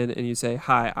the stand and you say,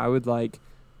 "Hi, I would like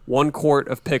 1 quart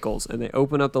of pickles." And they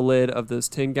open up the lid of this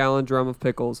 10-gallon drum of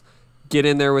pickles, get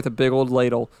in there with a big old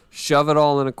ladle, shove it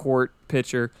all in a quart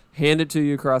pitcher, hand it to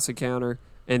you across the counter,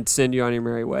 and send you on your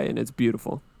merry way. And it's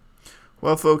beautiful.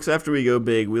 Well, folks, after we go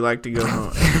big, we like to go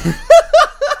home.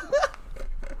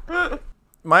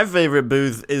 My favorite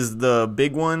booth is the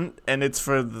big one, and it's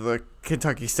for the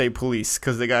Kentucky State Police,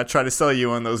 because they got to try to sell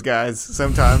you on those guys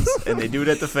sometimes, and they do it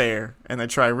at the fair, and they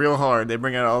try real hard. They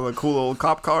bring out all the cool old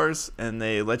cop cars, and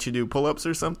they let you do pull-ups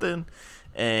or something,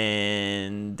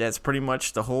 and that's pretty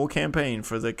much the whole campaign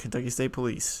for the Kentucky State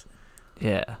Police.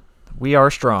 Yeah. We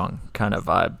are strong kind of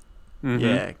vibe.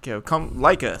 Mhm. Yeah, come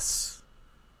like us.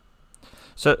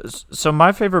 So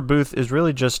my favorite booth is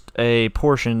really just a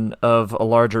portion of a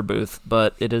larger booth,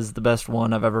 but it is the best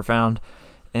one I've ever found.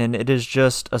 And it is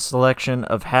just a selection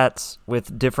of hats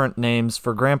with different names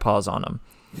for grandpas on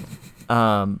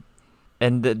them.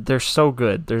 And they're so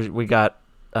good. We got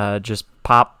just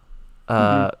Pop,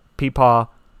 Peepaw,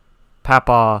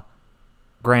 Papa,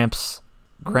 Gramps,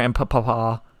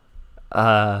 Grandpapa,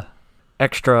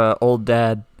 Extra Old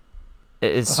Dad.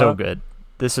 It's so good.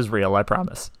 This is real, I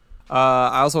promise.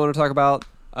 I also want to talk about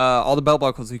all the belt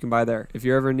buckles you can buy there. If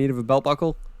you're ever in need of a belt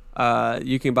buckle,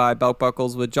 You can buy belt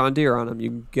buckles with John Deere on them. You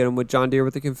can get them with John Deere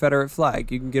with the Confederate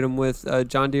flag. You can get them with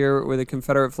John Deere with a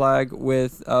Confederate flag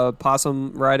with a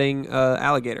possum riding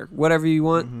alligator. Whatever you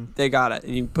want, they got it.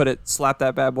 And you slap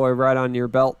that bad boy right on your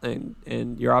belt,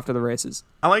 and you're off to the races.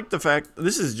 I like the fact,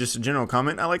 this is just a general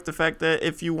comment, I like the fact that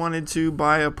if you wanted to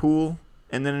buy a pool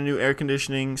and then a new air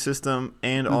conditioning system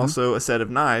and also a set of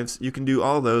knives, you can do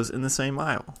all those in the same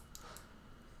aisle.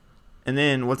 And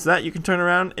then, what's that? You can turn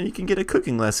around and you can get a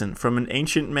cooking lesson from an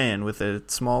ancient man with a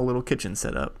small little kitchen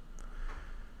set up.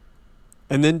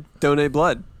 And then donate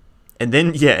blood. And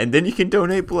then you can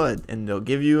donate blood, and they'll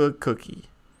give you a cookie.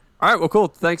 All right, well, cool.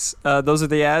 Thanks. Those are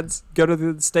the ads. Go to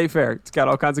the State Fair. It's got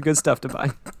all kinds of good stuff to buy.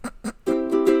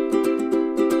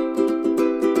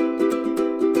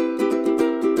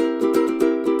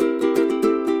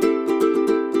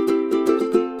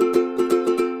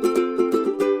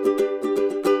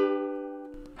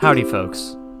 Howdy,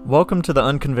 folks. Welcome to the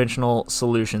Unconventional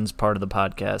Solutions part of the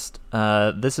podcast.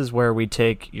 This is where we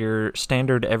take your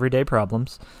standard everyday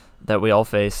problems that we all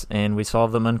face and we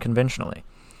solve them unconventionally.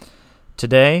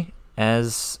 Today,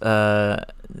 as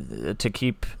to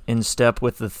keep in step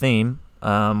with the theme,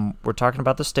 we're talking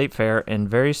about the State Fair and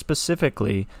very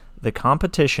specifically the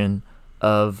competition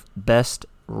of Best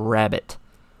Rabbit,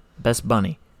 Best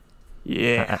Bunny.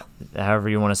 Yeah. However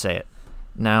you want to say it.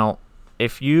 Now,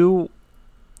 if you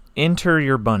enter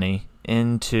your bunny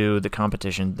into the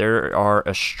competition, there are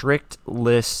a strict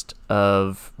list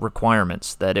of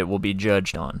requirements that it will be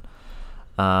judged on,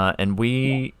 and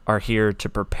we are here to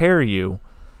prepare you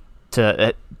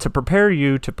to prepare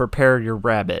your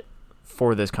rabbit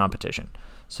for this competition.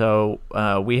 So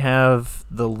we have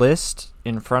the list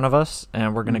in front of us,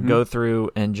 and we're going to go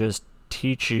through and just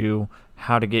teach you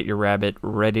how to get your rabbit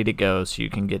ready to go so you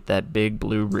can get that big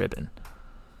blue ribbon.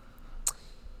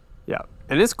 Yeah.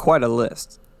 And it's quite a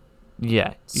list.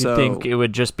 Yeah. You'd think it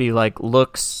would just be like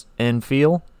looks and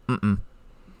feel?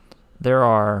 There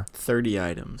are 30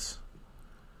 items.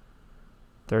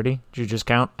 30? Did you just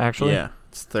count, actually? Yeah,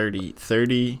 it's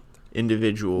 30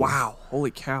 individuals. Wow.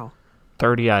 Holy cow.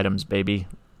 30 items, baby.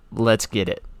 Let's get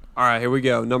it. All right, here we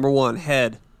go. Number 1,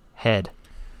 head. Head.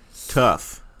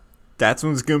 Tough. That's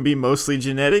one's going to be mostly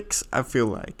genetics, I feel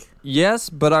like. Yes,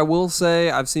 but I will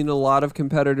say I've seen a lot of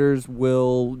competitors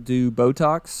will do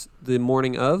Botox the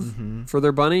morning of for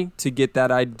their bunny to get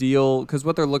that ideal, because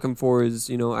what they're looking for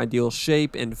is, ideal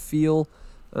shape and feel,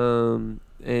 and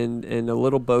a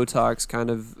little Botox kind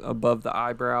of above the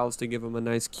eyebrows to give them a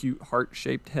nice, cute,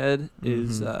 heart-shaped head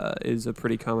is a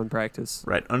pretty common practice.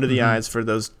 Right, under the eyes for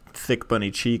those thick bunny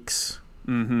cheeks.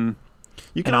 Mm-hmm.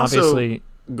 You can and also... obviously,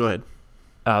 go ahead.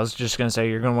 I was just going to say,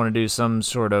 you're going to want to do some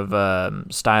sort of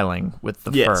styling with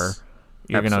the fur.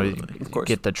 You're going to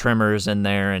get the trimmers in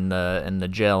there and the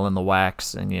gel and the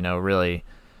wax and, really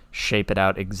shape it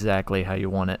out exactly how you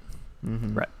want it.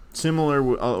 Right. Similar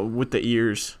with the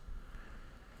ears.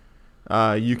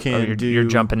 You can You're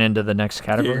jumping into the next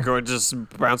category? You're going just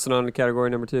bouncing on to category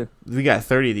number 2. We got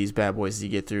 30 of these bad boys to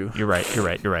get through. You're right.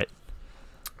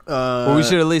 Well, we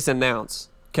should at least announce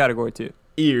category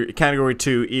 2. Category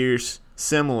 2, ears.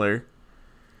 Similar.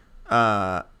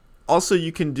 Also,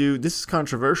 you can do, this is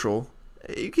controversial,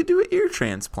 you could do an ear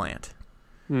transplant.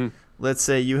 Let's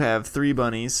say you have 3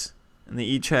 bunnies, and they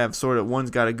each have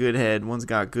one's got a good head, one's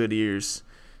got good ears,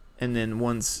 and then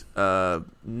one's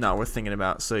not worth thinking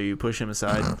about, so you push him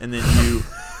aside, and then you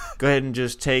go ahead and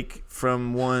just take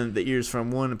the ears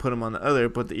from one and put them on the other,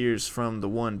 put the ears from the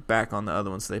one back on the other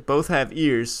one. So they both have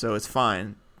ears, so it's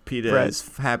fine. PETA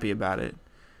is happy about it.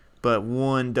 But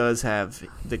one does have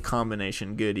the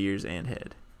combination good ears and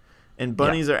head. And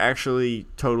bunnies are actually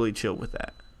totally chill with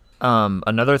that.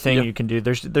 Another thing you can do,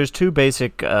 there's 2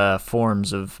 basic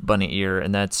forms of bunny ear,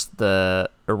 and that's the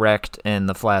erect and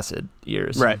the flaccid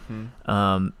ears. Right.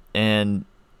 And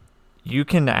you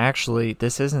can actually,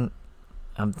 this isn't,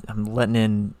 I'm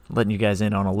letting you guys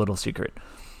in on a little secret.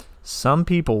 Some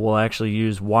people will actually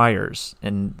use wires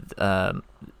and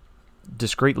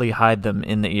discreetly hide them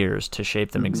in the ears to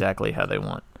shape them exactly how they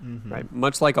want. Right,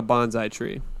 much like a bonsai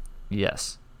tree.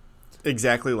 Yes.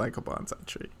 Exactly like a bonsai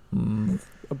tree.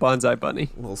 A bonsai bunny.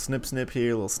 A little snip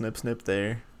here, a little snip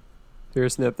there. Here a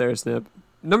snip, there a snip.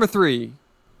 Number 3,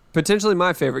 potentially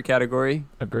my favorite category.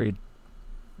 Agreed.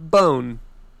 Bone.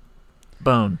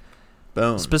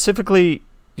 Specifically,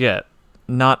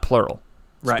 not plural.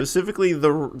 Right. Specifically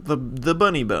the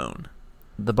bunny bone.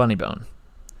 The bunny bone.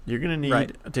 You're gonna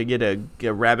need to get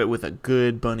a rabbit with a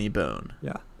good bunny bone.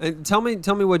 Yeah. And tell me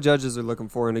what judges are looking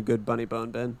for in a good bunny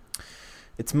bone, Ben.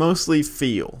 It's mostly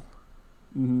feel.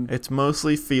 It's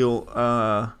mostly feel.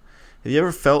 Have you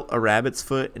ever felt a rabbit's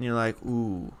foot and you're like,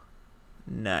 ooh,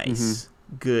 nice,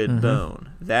 good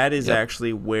bone. That is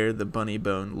actually where the bunny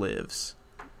bone lives.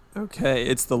 Okay,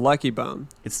 it's the lucky bone.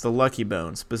 It's the lucky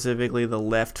bone, specifically the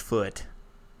left foot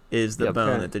is the bone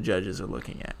Okay. that the judges are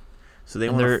looking at. So they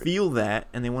want to feel that,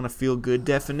 and they want to feel good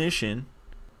definition,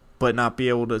 but not be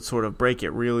able to sort of break it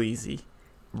real easy.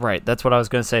 Right, that's what I was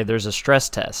going to say. There's a stress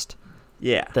test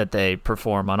Yeah. that they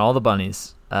perform on all the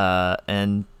bunnies,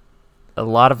 and a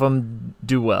lot of them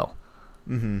do well.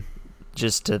 Mm-hmm.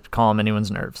 Just to calm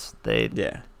anyone's nerves,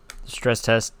 Yeah. stress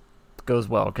test goes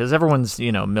well because everyone's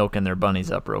milking their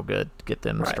bunnies up real good to get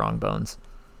them strong bones.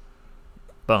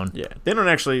 Yeah. They don't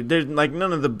actually. There's like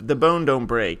none of the bone don't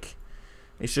break.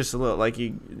 It's just a little like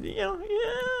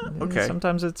okay.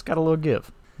 Sometimes it's got a little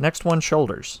give. Next one,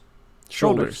 shoulders.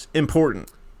 Shoulders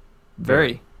important.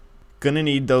 Very. Gonna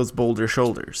need those boulder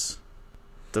shoulders.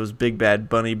 Those big bad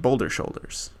bunny boulder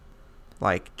shoulders.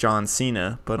 Like John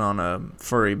Cena, but on a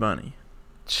furry bunny.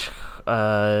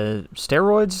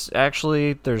 Steroids,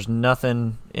 actually, there's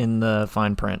nothing in the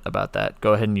fine print about that.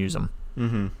 Go ahead and use them.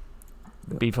 Mm-hmm.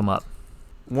 Beef them up.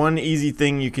 One easy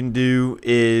thing you can do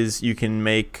is you can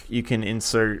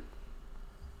insert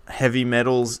heavy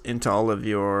metals into all of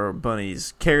your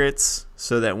bunny's carrots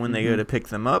so that when they go to pick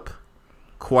them up,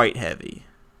 quite heavy.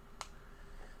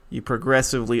 You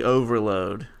progressively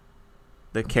overload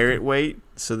the carrot weight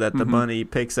so that the bunny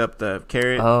picks up the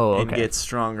carrot and gets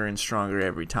stronger and stronger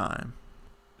every time.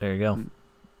 There you go.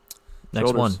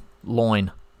 Next Shoulders. one,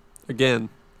 loin. Again,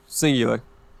 singular.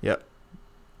 Yep.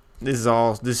 This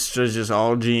is just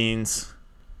all genes.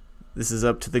 This is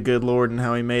up to the good Lord and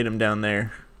how he made them down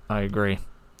there. I agree.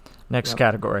 Next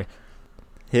category,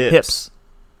 Hips.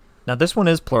 Now this one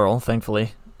is plural,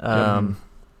 thankfully.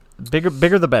 Bigger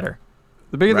the better.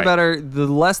 The bigger the better. The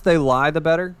less they lie, the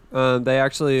better. They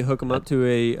actually hook them up to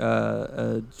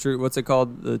a what's it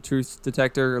called? The truth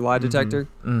detector or lie detector.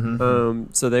 Mm-hmm.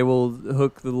 So they will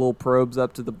hook the little probes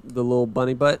up to the little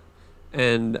bunny butt,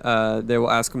 and they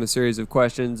will ask them a series of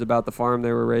questions about the farm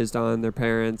they were raised on, their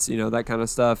parents, that kind of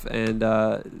stuff. And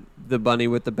the bunny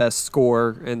with the best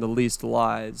score and the least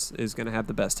lies is going to have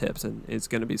the best hips and is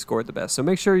going to be scored the best. So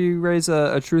make sure you raise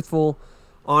a truthful,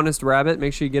 honest rabbit.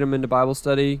 Make sure you get them into Bible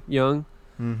study young.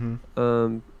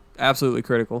 Mm-hmm. Absolutely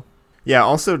critical. Yeah.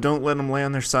 Also, don't let them lay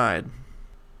on their side.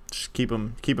 Just keep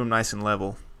them nice and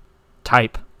level.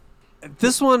 Type.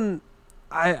 This one,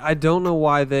 I don't know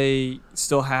why they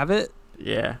still have it.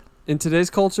 Yeah. In today's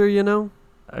culture,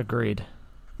 Agreed.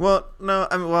 Well,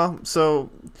 no. So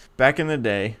back in the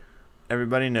day,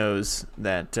 everybody knows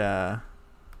that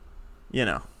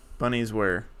bunnies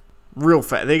were real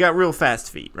fast. They got real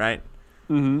fast feet, right?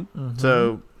 Mm-hmm.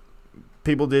 So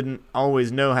people didn't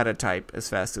always know how to type as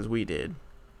fast as we did.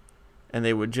 And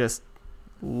they would just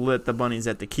let the bunnies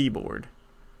at the keyboard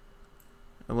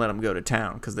and let them go to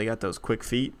town because they got those quick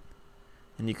feet.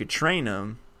 And you could train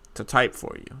them to type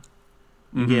for you.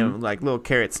 You give them like little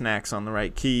carrot snacks on the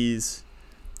right keys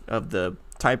of the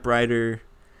typewriter. And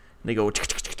they go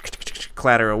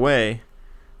clatter away.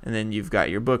 And then you've got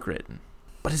your book written.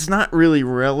 But it's not really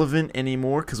relevant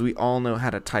anymore because we all know how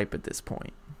to type at this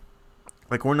point.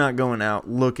 Like, we're not going out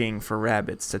looking for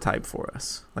rabbits to type for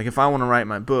us. Like, if I want to write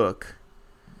my book,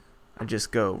 I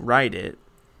just go write it.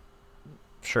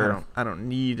 Sure. I don't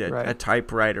need a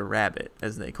typewriter rabbit,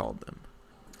 as they called them.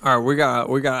 All right, we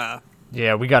got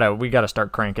Yeah, we gotta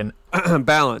start cranking.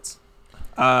 balance.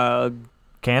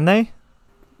 Can they?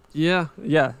 Yeah.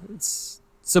 It's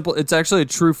simple. It's actually a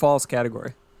true false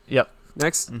category. Yep.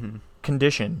 Next,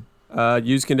 Condition.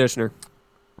 use conditioner.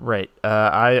 Right.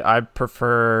 I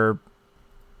prefer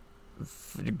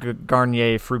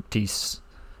Garnier Fructis.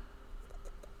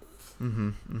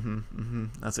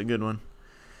 That's a good one.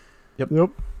 Yep.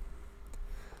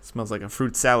 Smells like a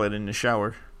fruit salad in the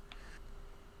shower.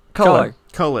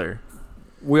 Color.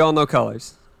 We all know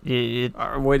colors. It,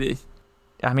 Wait.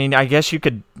 I mean, I guess you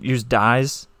could use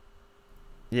dyes.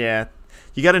 Yeah.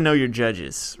 You got to know your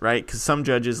judges, right? Because some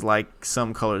judges like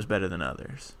some colors better than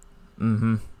others.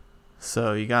 Mm-hmm.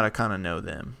 So you got to kind of know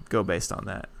them. Go based on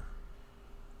that.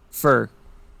 Fur.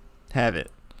 Have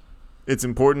it. It's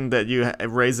important that you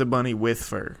raise a bunny with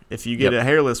fur. If you get a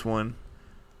hairless one,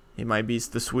 it might be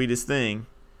the sweetest thing.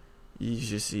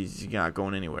 He's not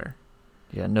going anywhere.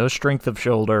 Yeah, no strength of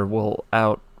shoulder will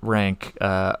outrank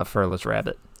a furless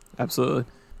rabbit. Absolutely.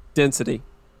 Density.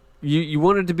 You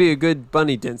want it to be a good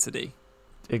bunny density.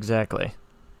 Exactly.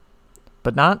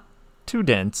 But not too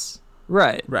dense.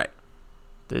 Right.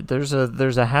 There's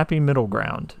a happy middle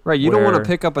ground. Right. You don't want to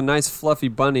pick up a nice fluffy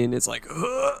bunny and it's like,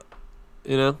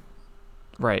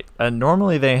 Right.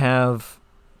 Normally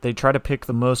they try to pick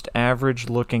the most average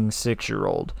looking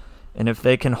 6-year-old. And if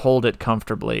they can hold it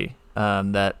comfortably,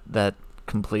 that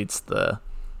completes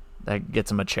that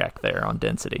gets him a check there on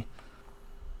density.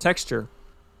 Texture.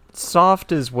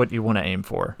 Soft is what you want to aim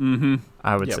for. Mm-hmm.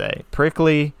 I would say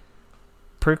prickly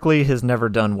has never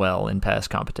done well in past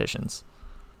competitions.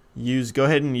 Go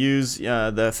ahead and use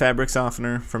the fabric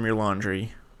softener from your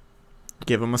laundry.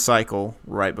 Give them a cycle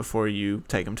right before you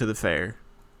take them to the fair.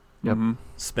 Yep. Mm-hmm.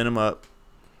 Spin them up,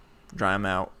 dry them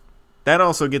out. That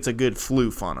also gets a good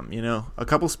floof on them, A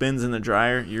couple spins in the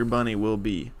dryer, your bunny will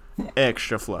be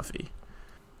extra fluffy.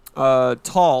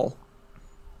 Tall.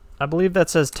 I believe that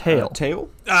says tail.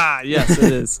 Tail? Ah, yes,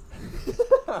 it is.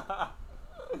 I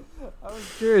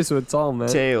was curious what tall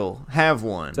meant. Tail. Have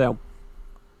one. Tail.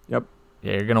 Yep.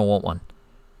 Yeah, you're gonna want one.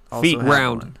 Also Feet. have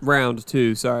Round. one. Round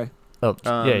too. Sorry. Oh,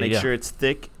 Make sure it's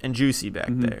thick and juicy back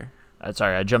there.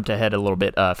 Sorry, I jumped ahead a little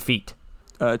bit. Feet.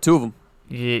 2 of them.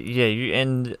 Yeah.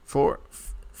 And Four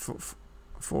of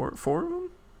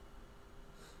them?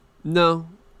 No.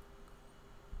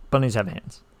 bunnies have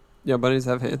hands. Yeah, bunnies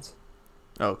have hands.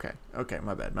 Okay,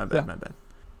 my bad.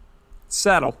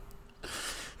 Saddle.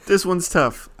 This one's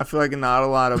tough. I feel like not a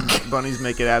lot of bunnies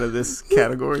make it out of this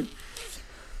category.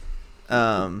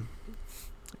 Because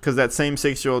that same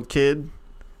 6-year-old kid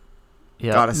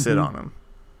gotta sit on them.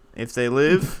 If they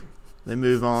live, they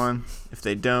move on. If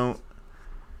they don't,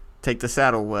 take the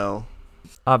saddle well.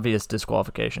 Obvious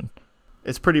disqualification.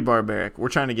 It's pretty barbaric. We're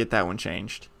trying to get that one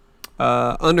changed.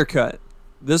 Undercut.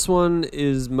 This one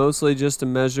is mostly just to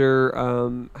measure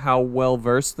how well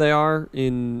versed they are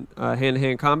in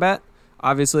hand-to-hand combat.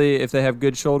 Obviously, if they have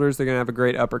good shoulders, they're gonna have a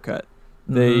great uppercut.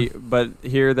 But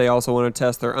here they also want to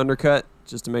test their undercut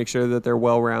just to make sure that they're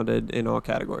well-rounded in all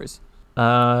categories.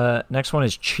 Next one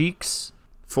is cheeks.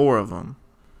 4 of them.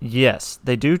 Yes,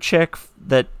 they do check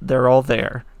that they're all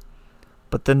there.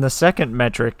 But then the second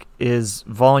metric is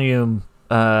volume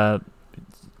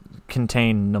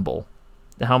containable.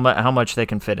 How much they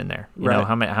can fit in there. You know,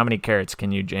 how many carrots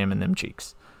can you jam in them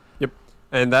cheeks? Yep.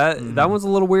 And that one's a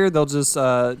little weird. They'll just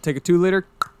take a 2-liter,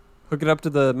 hook it up to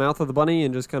the mouth of the bunny,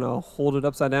 and just kind of hold it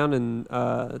upside down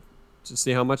and just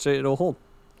see how much it'll hold.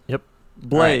 Yep.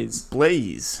 Blaze. Right.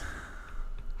 Blaze.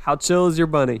 How chill is your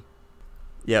bunny?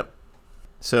 Yep.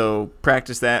 So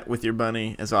practice that with your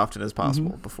bunny as often as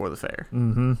possible before the fair.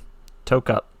 Toe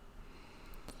cup.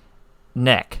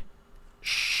 Neck.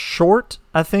 Short,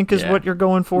 I think, is what you're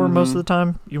going for most of the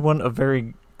time. You want a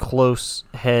very close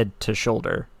head to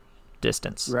shoulder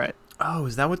distance. Right. Oh,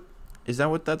 is that what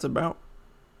that's about?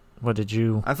 What did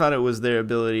you... I thought it was their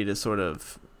ability to sort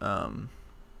of,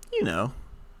 little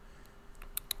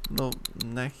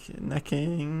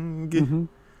necking.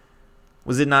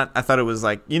 Was it not? I thought it was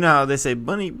like, how they say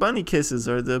bunny kisses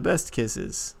are the best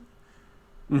kisses.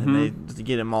 And they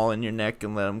get them all in your neck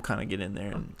and let them kind of get in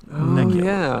there. And neck you a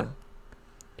little bit.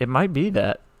 It might be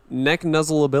that. Neck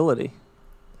nuzzle ability.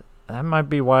 That might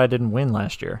be why I didn't win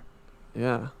last year.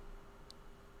 Yeah.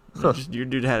 Your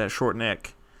dude had a short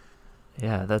neck.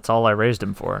 Yeah, that's all I raised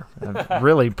him for. I've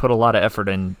really put a lot of effort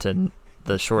into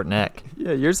the short neck.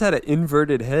 Yeah, yours had an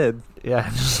inverted head. Yeah,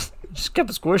 just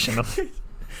kept squishing him.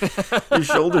 His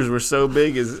shoulders were so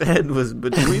big, his head was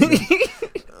between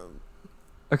them.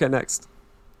 Okay, next.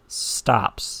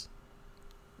 Stops.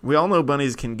 We all know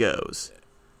bunnies can goes.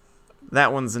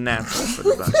 That one's a natural for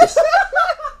the bunnies.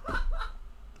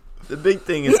 The big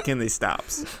thing is, can they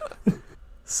stops?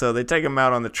 So they take them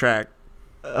out on the track.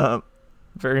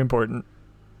 Very important.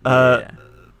 Yeah.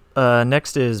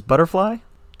 Next is butterfly.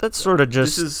 That's sort of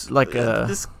just This is like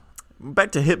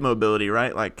back to hip mobility,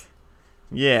 right? Like,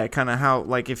 yeah, kind of how,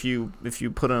 like, if you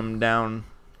put them down,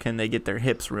 can they get their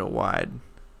hips real wide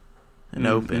and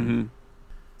open?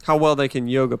 How well they can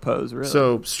yoga pose, really.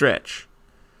 So stretch.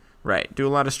 Right. Do a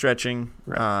lot of stretching.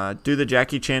 Right. Do the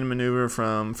Jackie Chan maneuver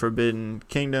from Forbidden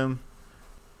Kingdom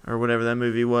or whatever that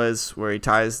movie was, where he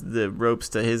ties the ropes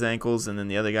to his ankles and then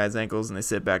the other guy's ankles, and they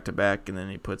sit back to back, and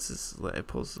then he pulls his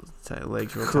legs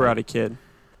real tight. Karate Kid.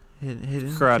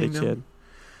 Hidden Karate Kingdom? Kid.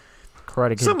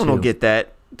 Karate Kid Someone 2. will get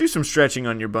that. Do some stretching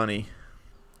on your bunny.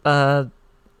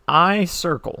 Eye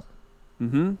circle.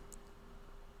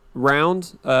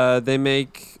 Round. They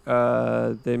make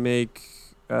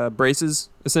braces,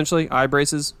 essentially eye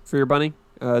braces for your bunny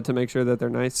to make sure that they're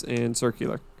nice and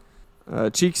circular.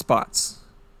 Cheek spots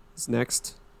is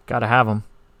next. Gotta have them.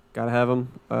 Gotta have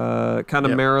them. Kind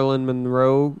of Marilyn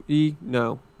Monroe-y.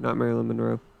 No, not Marilyn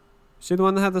Monroe. Is she the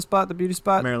one that had the spot, the beauty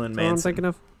spot? Marilyn Is that what I'm Manson. thinking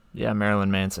of? Yeah,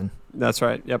 Marilyn Manson. That's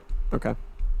right. Yep. Okay.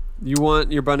 You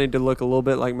want your bunny to look a little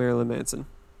bit like Marilyn Manson.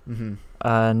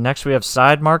 Next we have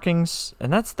side markings,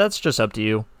 and that's just up to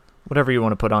you. Whatever you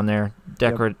want to put on there,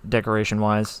 decoration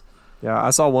wise. Yeah, I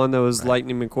saw one that was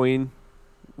Lightning McQueen.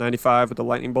 95 with the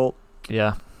lightning bolt.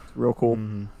 Yeah. Real cool.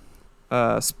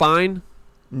 Mm-hmm. Spine.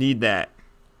 Need that.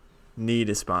 Need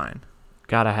a spine.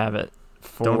 Gotta have it.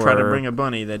 Don't try to bring a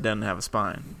bunny that doesn't have a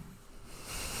spine.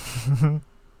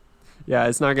 Yeah,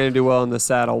 it's not going to do well in the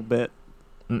saddle bit.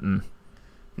 Mm-mm.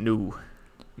 No.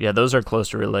 Yeah, those are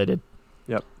closely related.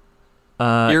 Yep.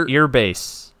 Ear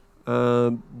base.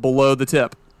 Below the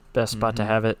tip. Best spot to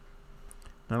have it.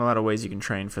 Not a lot of ways you can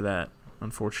train for that,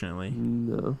 unfortunately.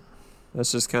 No.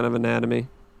 That's just kind of anatomy.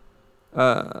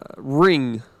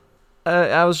 Ring.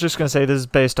 I was just going to say this is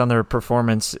based on their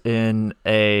performance in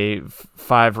a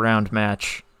 5-round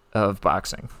match of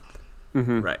boxing.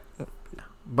 Mm-hmm. Right.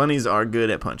 Bunnies are good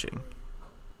at punching.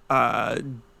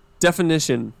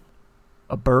 Definition.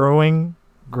 A burrowing,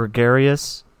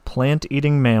 gregarious,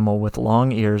 plant-eating mammal with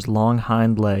long ears, long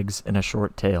hind legs, and a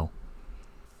short tail.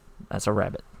 That's a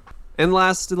rabbit. And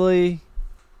lastly,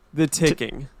 the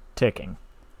ticking. Ticking.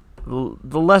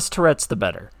 The less Tourette's, the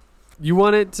better. You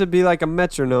want it to be like a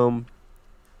metronome,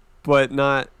 but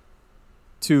not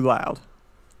too loud.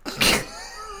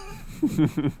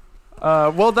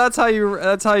 Well, that's how you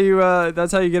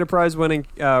get a prize-winning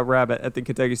rabbit at the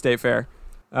Kentucky State Fair.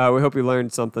 We hope you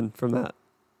learned something from that.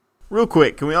 Real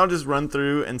quick, can we all just run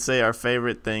through and say our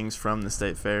favorite things from the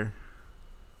state fair?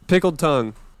 Pickled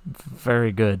tongue.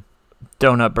 Very good.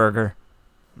 Donut burger.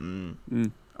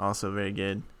 Also very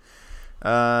good.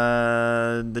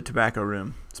 The tobacco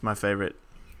room. It's my favorite.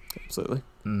 Absolutely.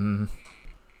 Mm.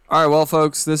 All right, well,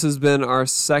 folks, this has been our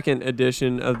second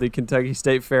edition of the Kentucky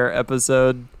State Fair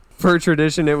episode. Per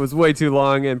tradition, it was way too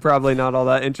long and probably not all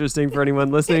that interesting for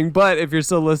anyone listening. But if you're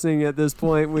still listening at this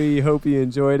point, we hope you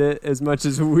enjoyed it as much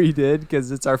as we did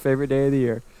because it's our favorite day of the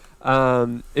year.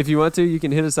 If you want to, you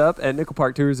can hit us up at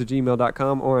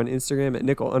nickelparktours@gmail.com or on Instagram at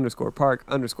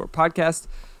nickel_park_podcast.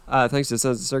 Thanks to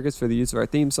Sons of Circus for the use of our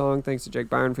theme song. Thanks to Jake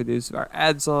Byron for the use of our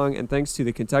ad song. And thanks to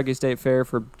the Kentucky State Fair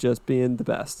for just being the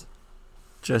best.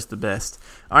 Just the best.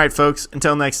 All right, folks.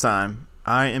 Until next time,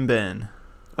 I am Ben.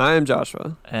 I am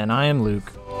Joshua. And I am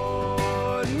Luke.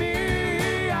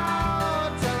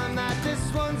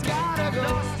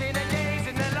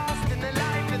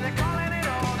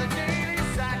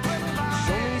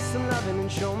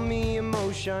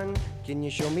 Can you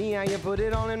show me how you put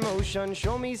it all in motion?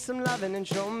 Show me some loving and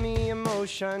show me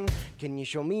emotion. Can you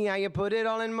show me how you put it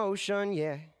all in motion?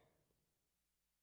 Yeah.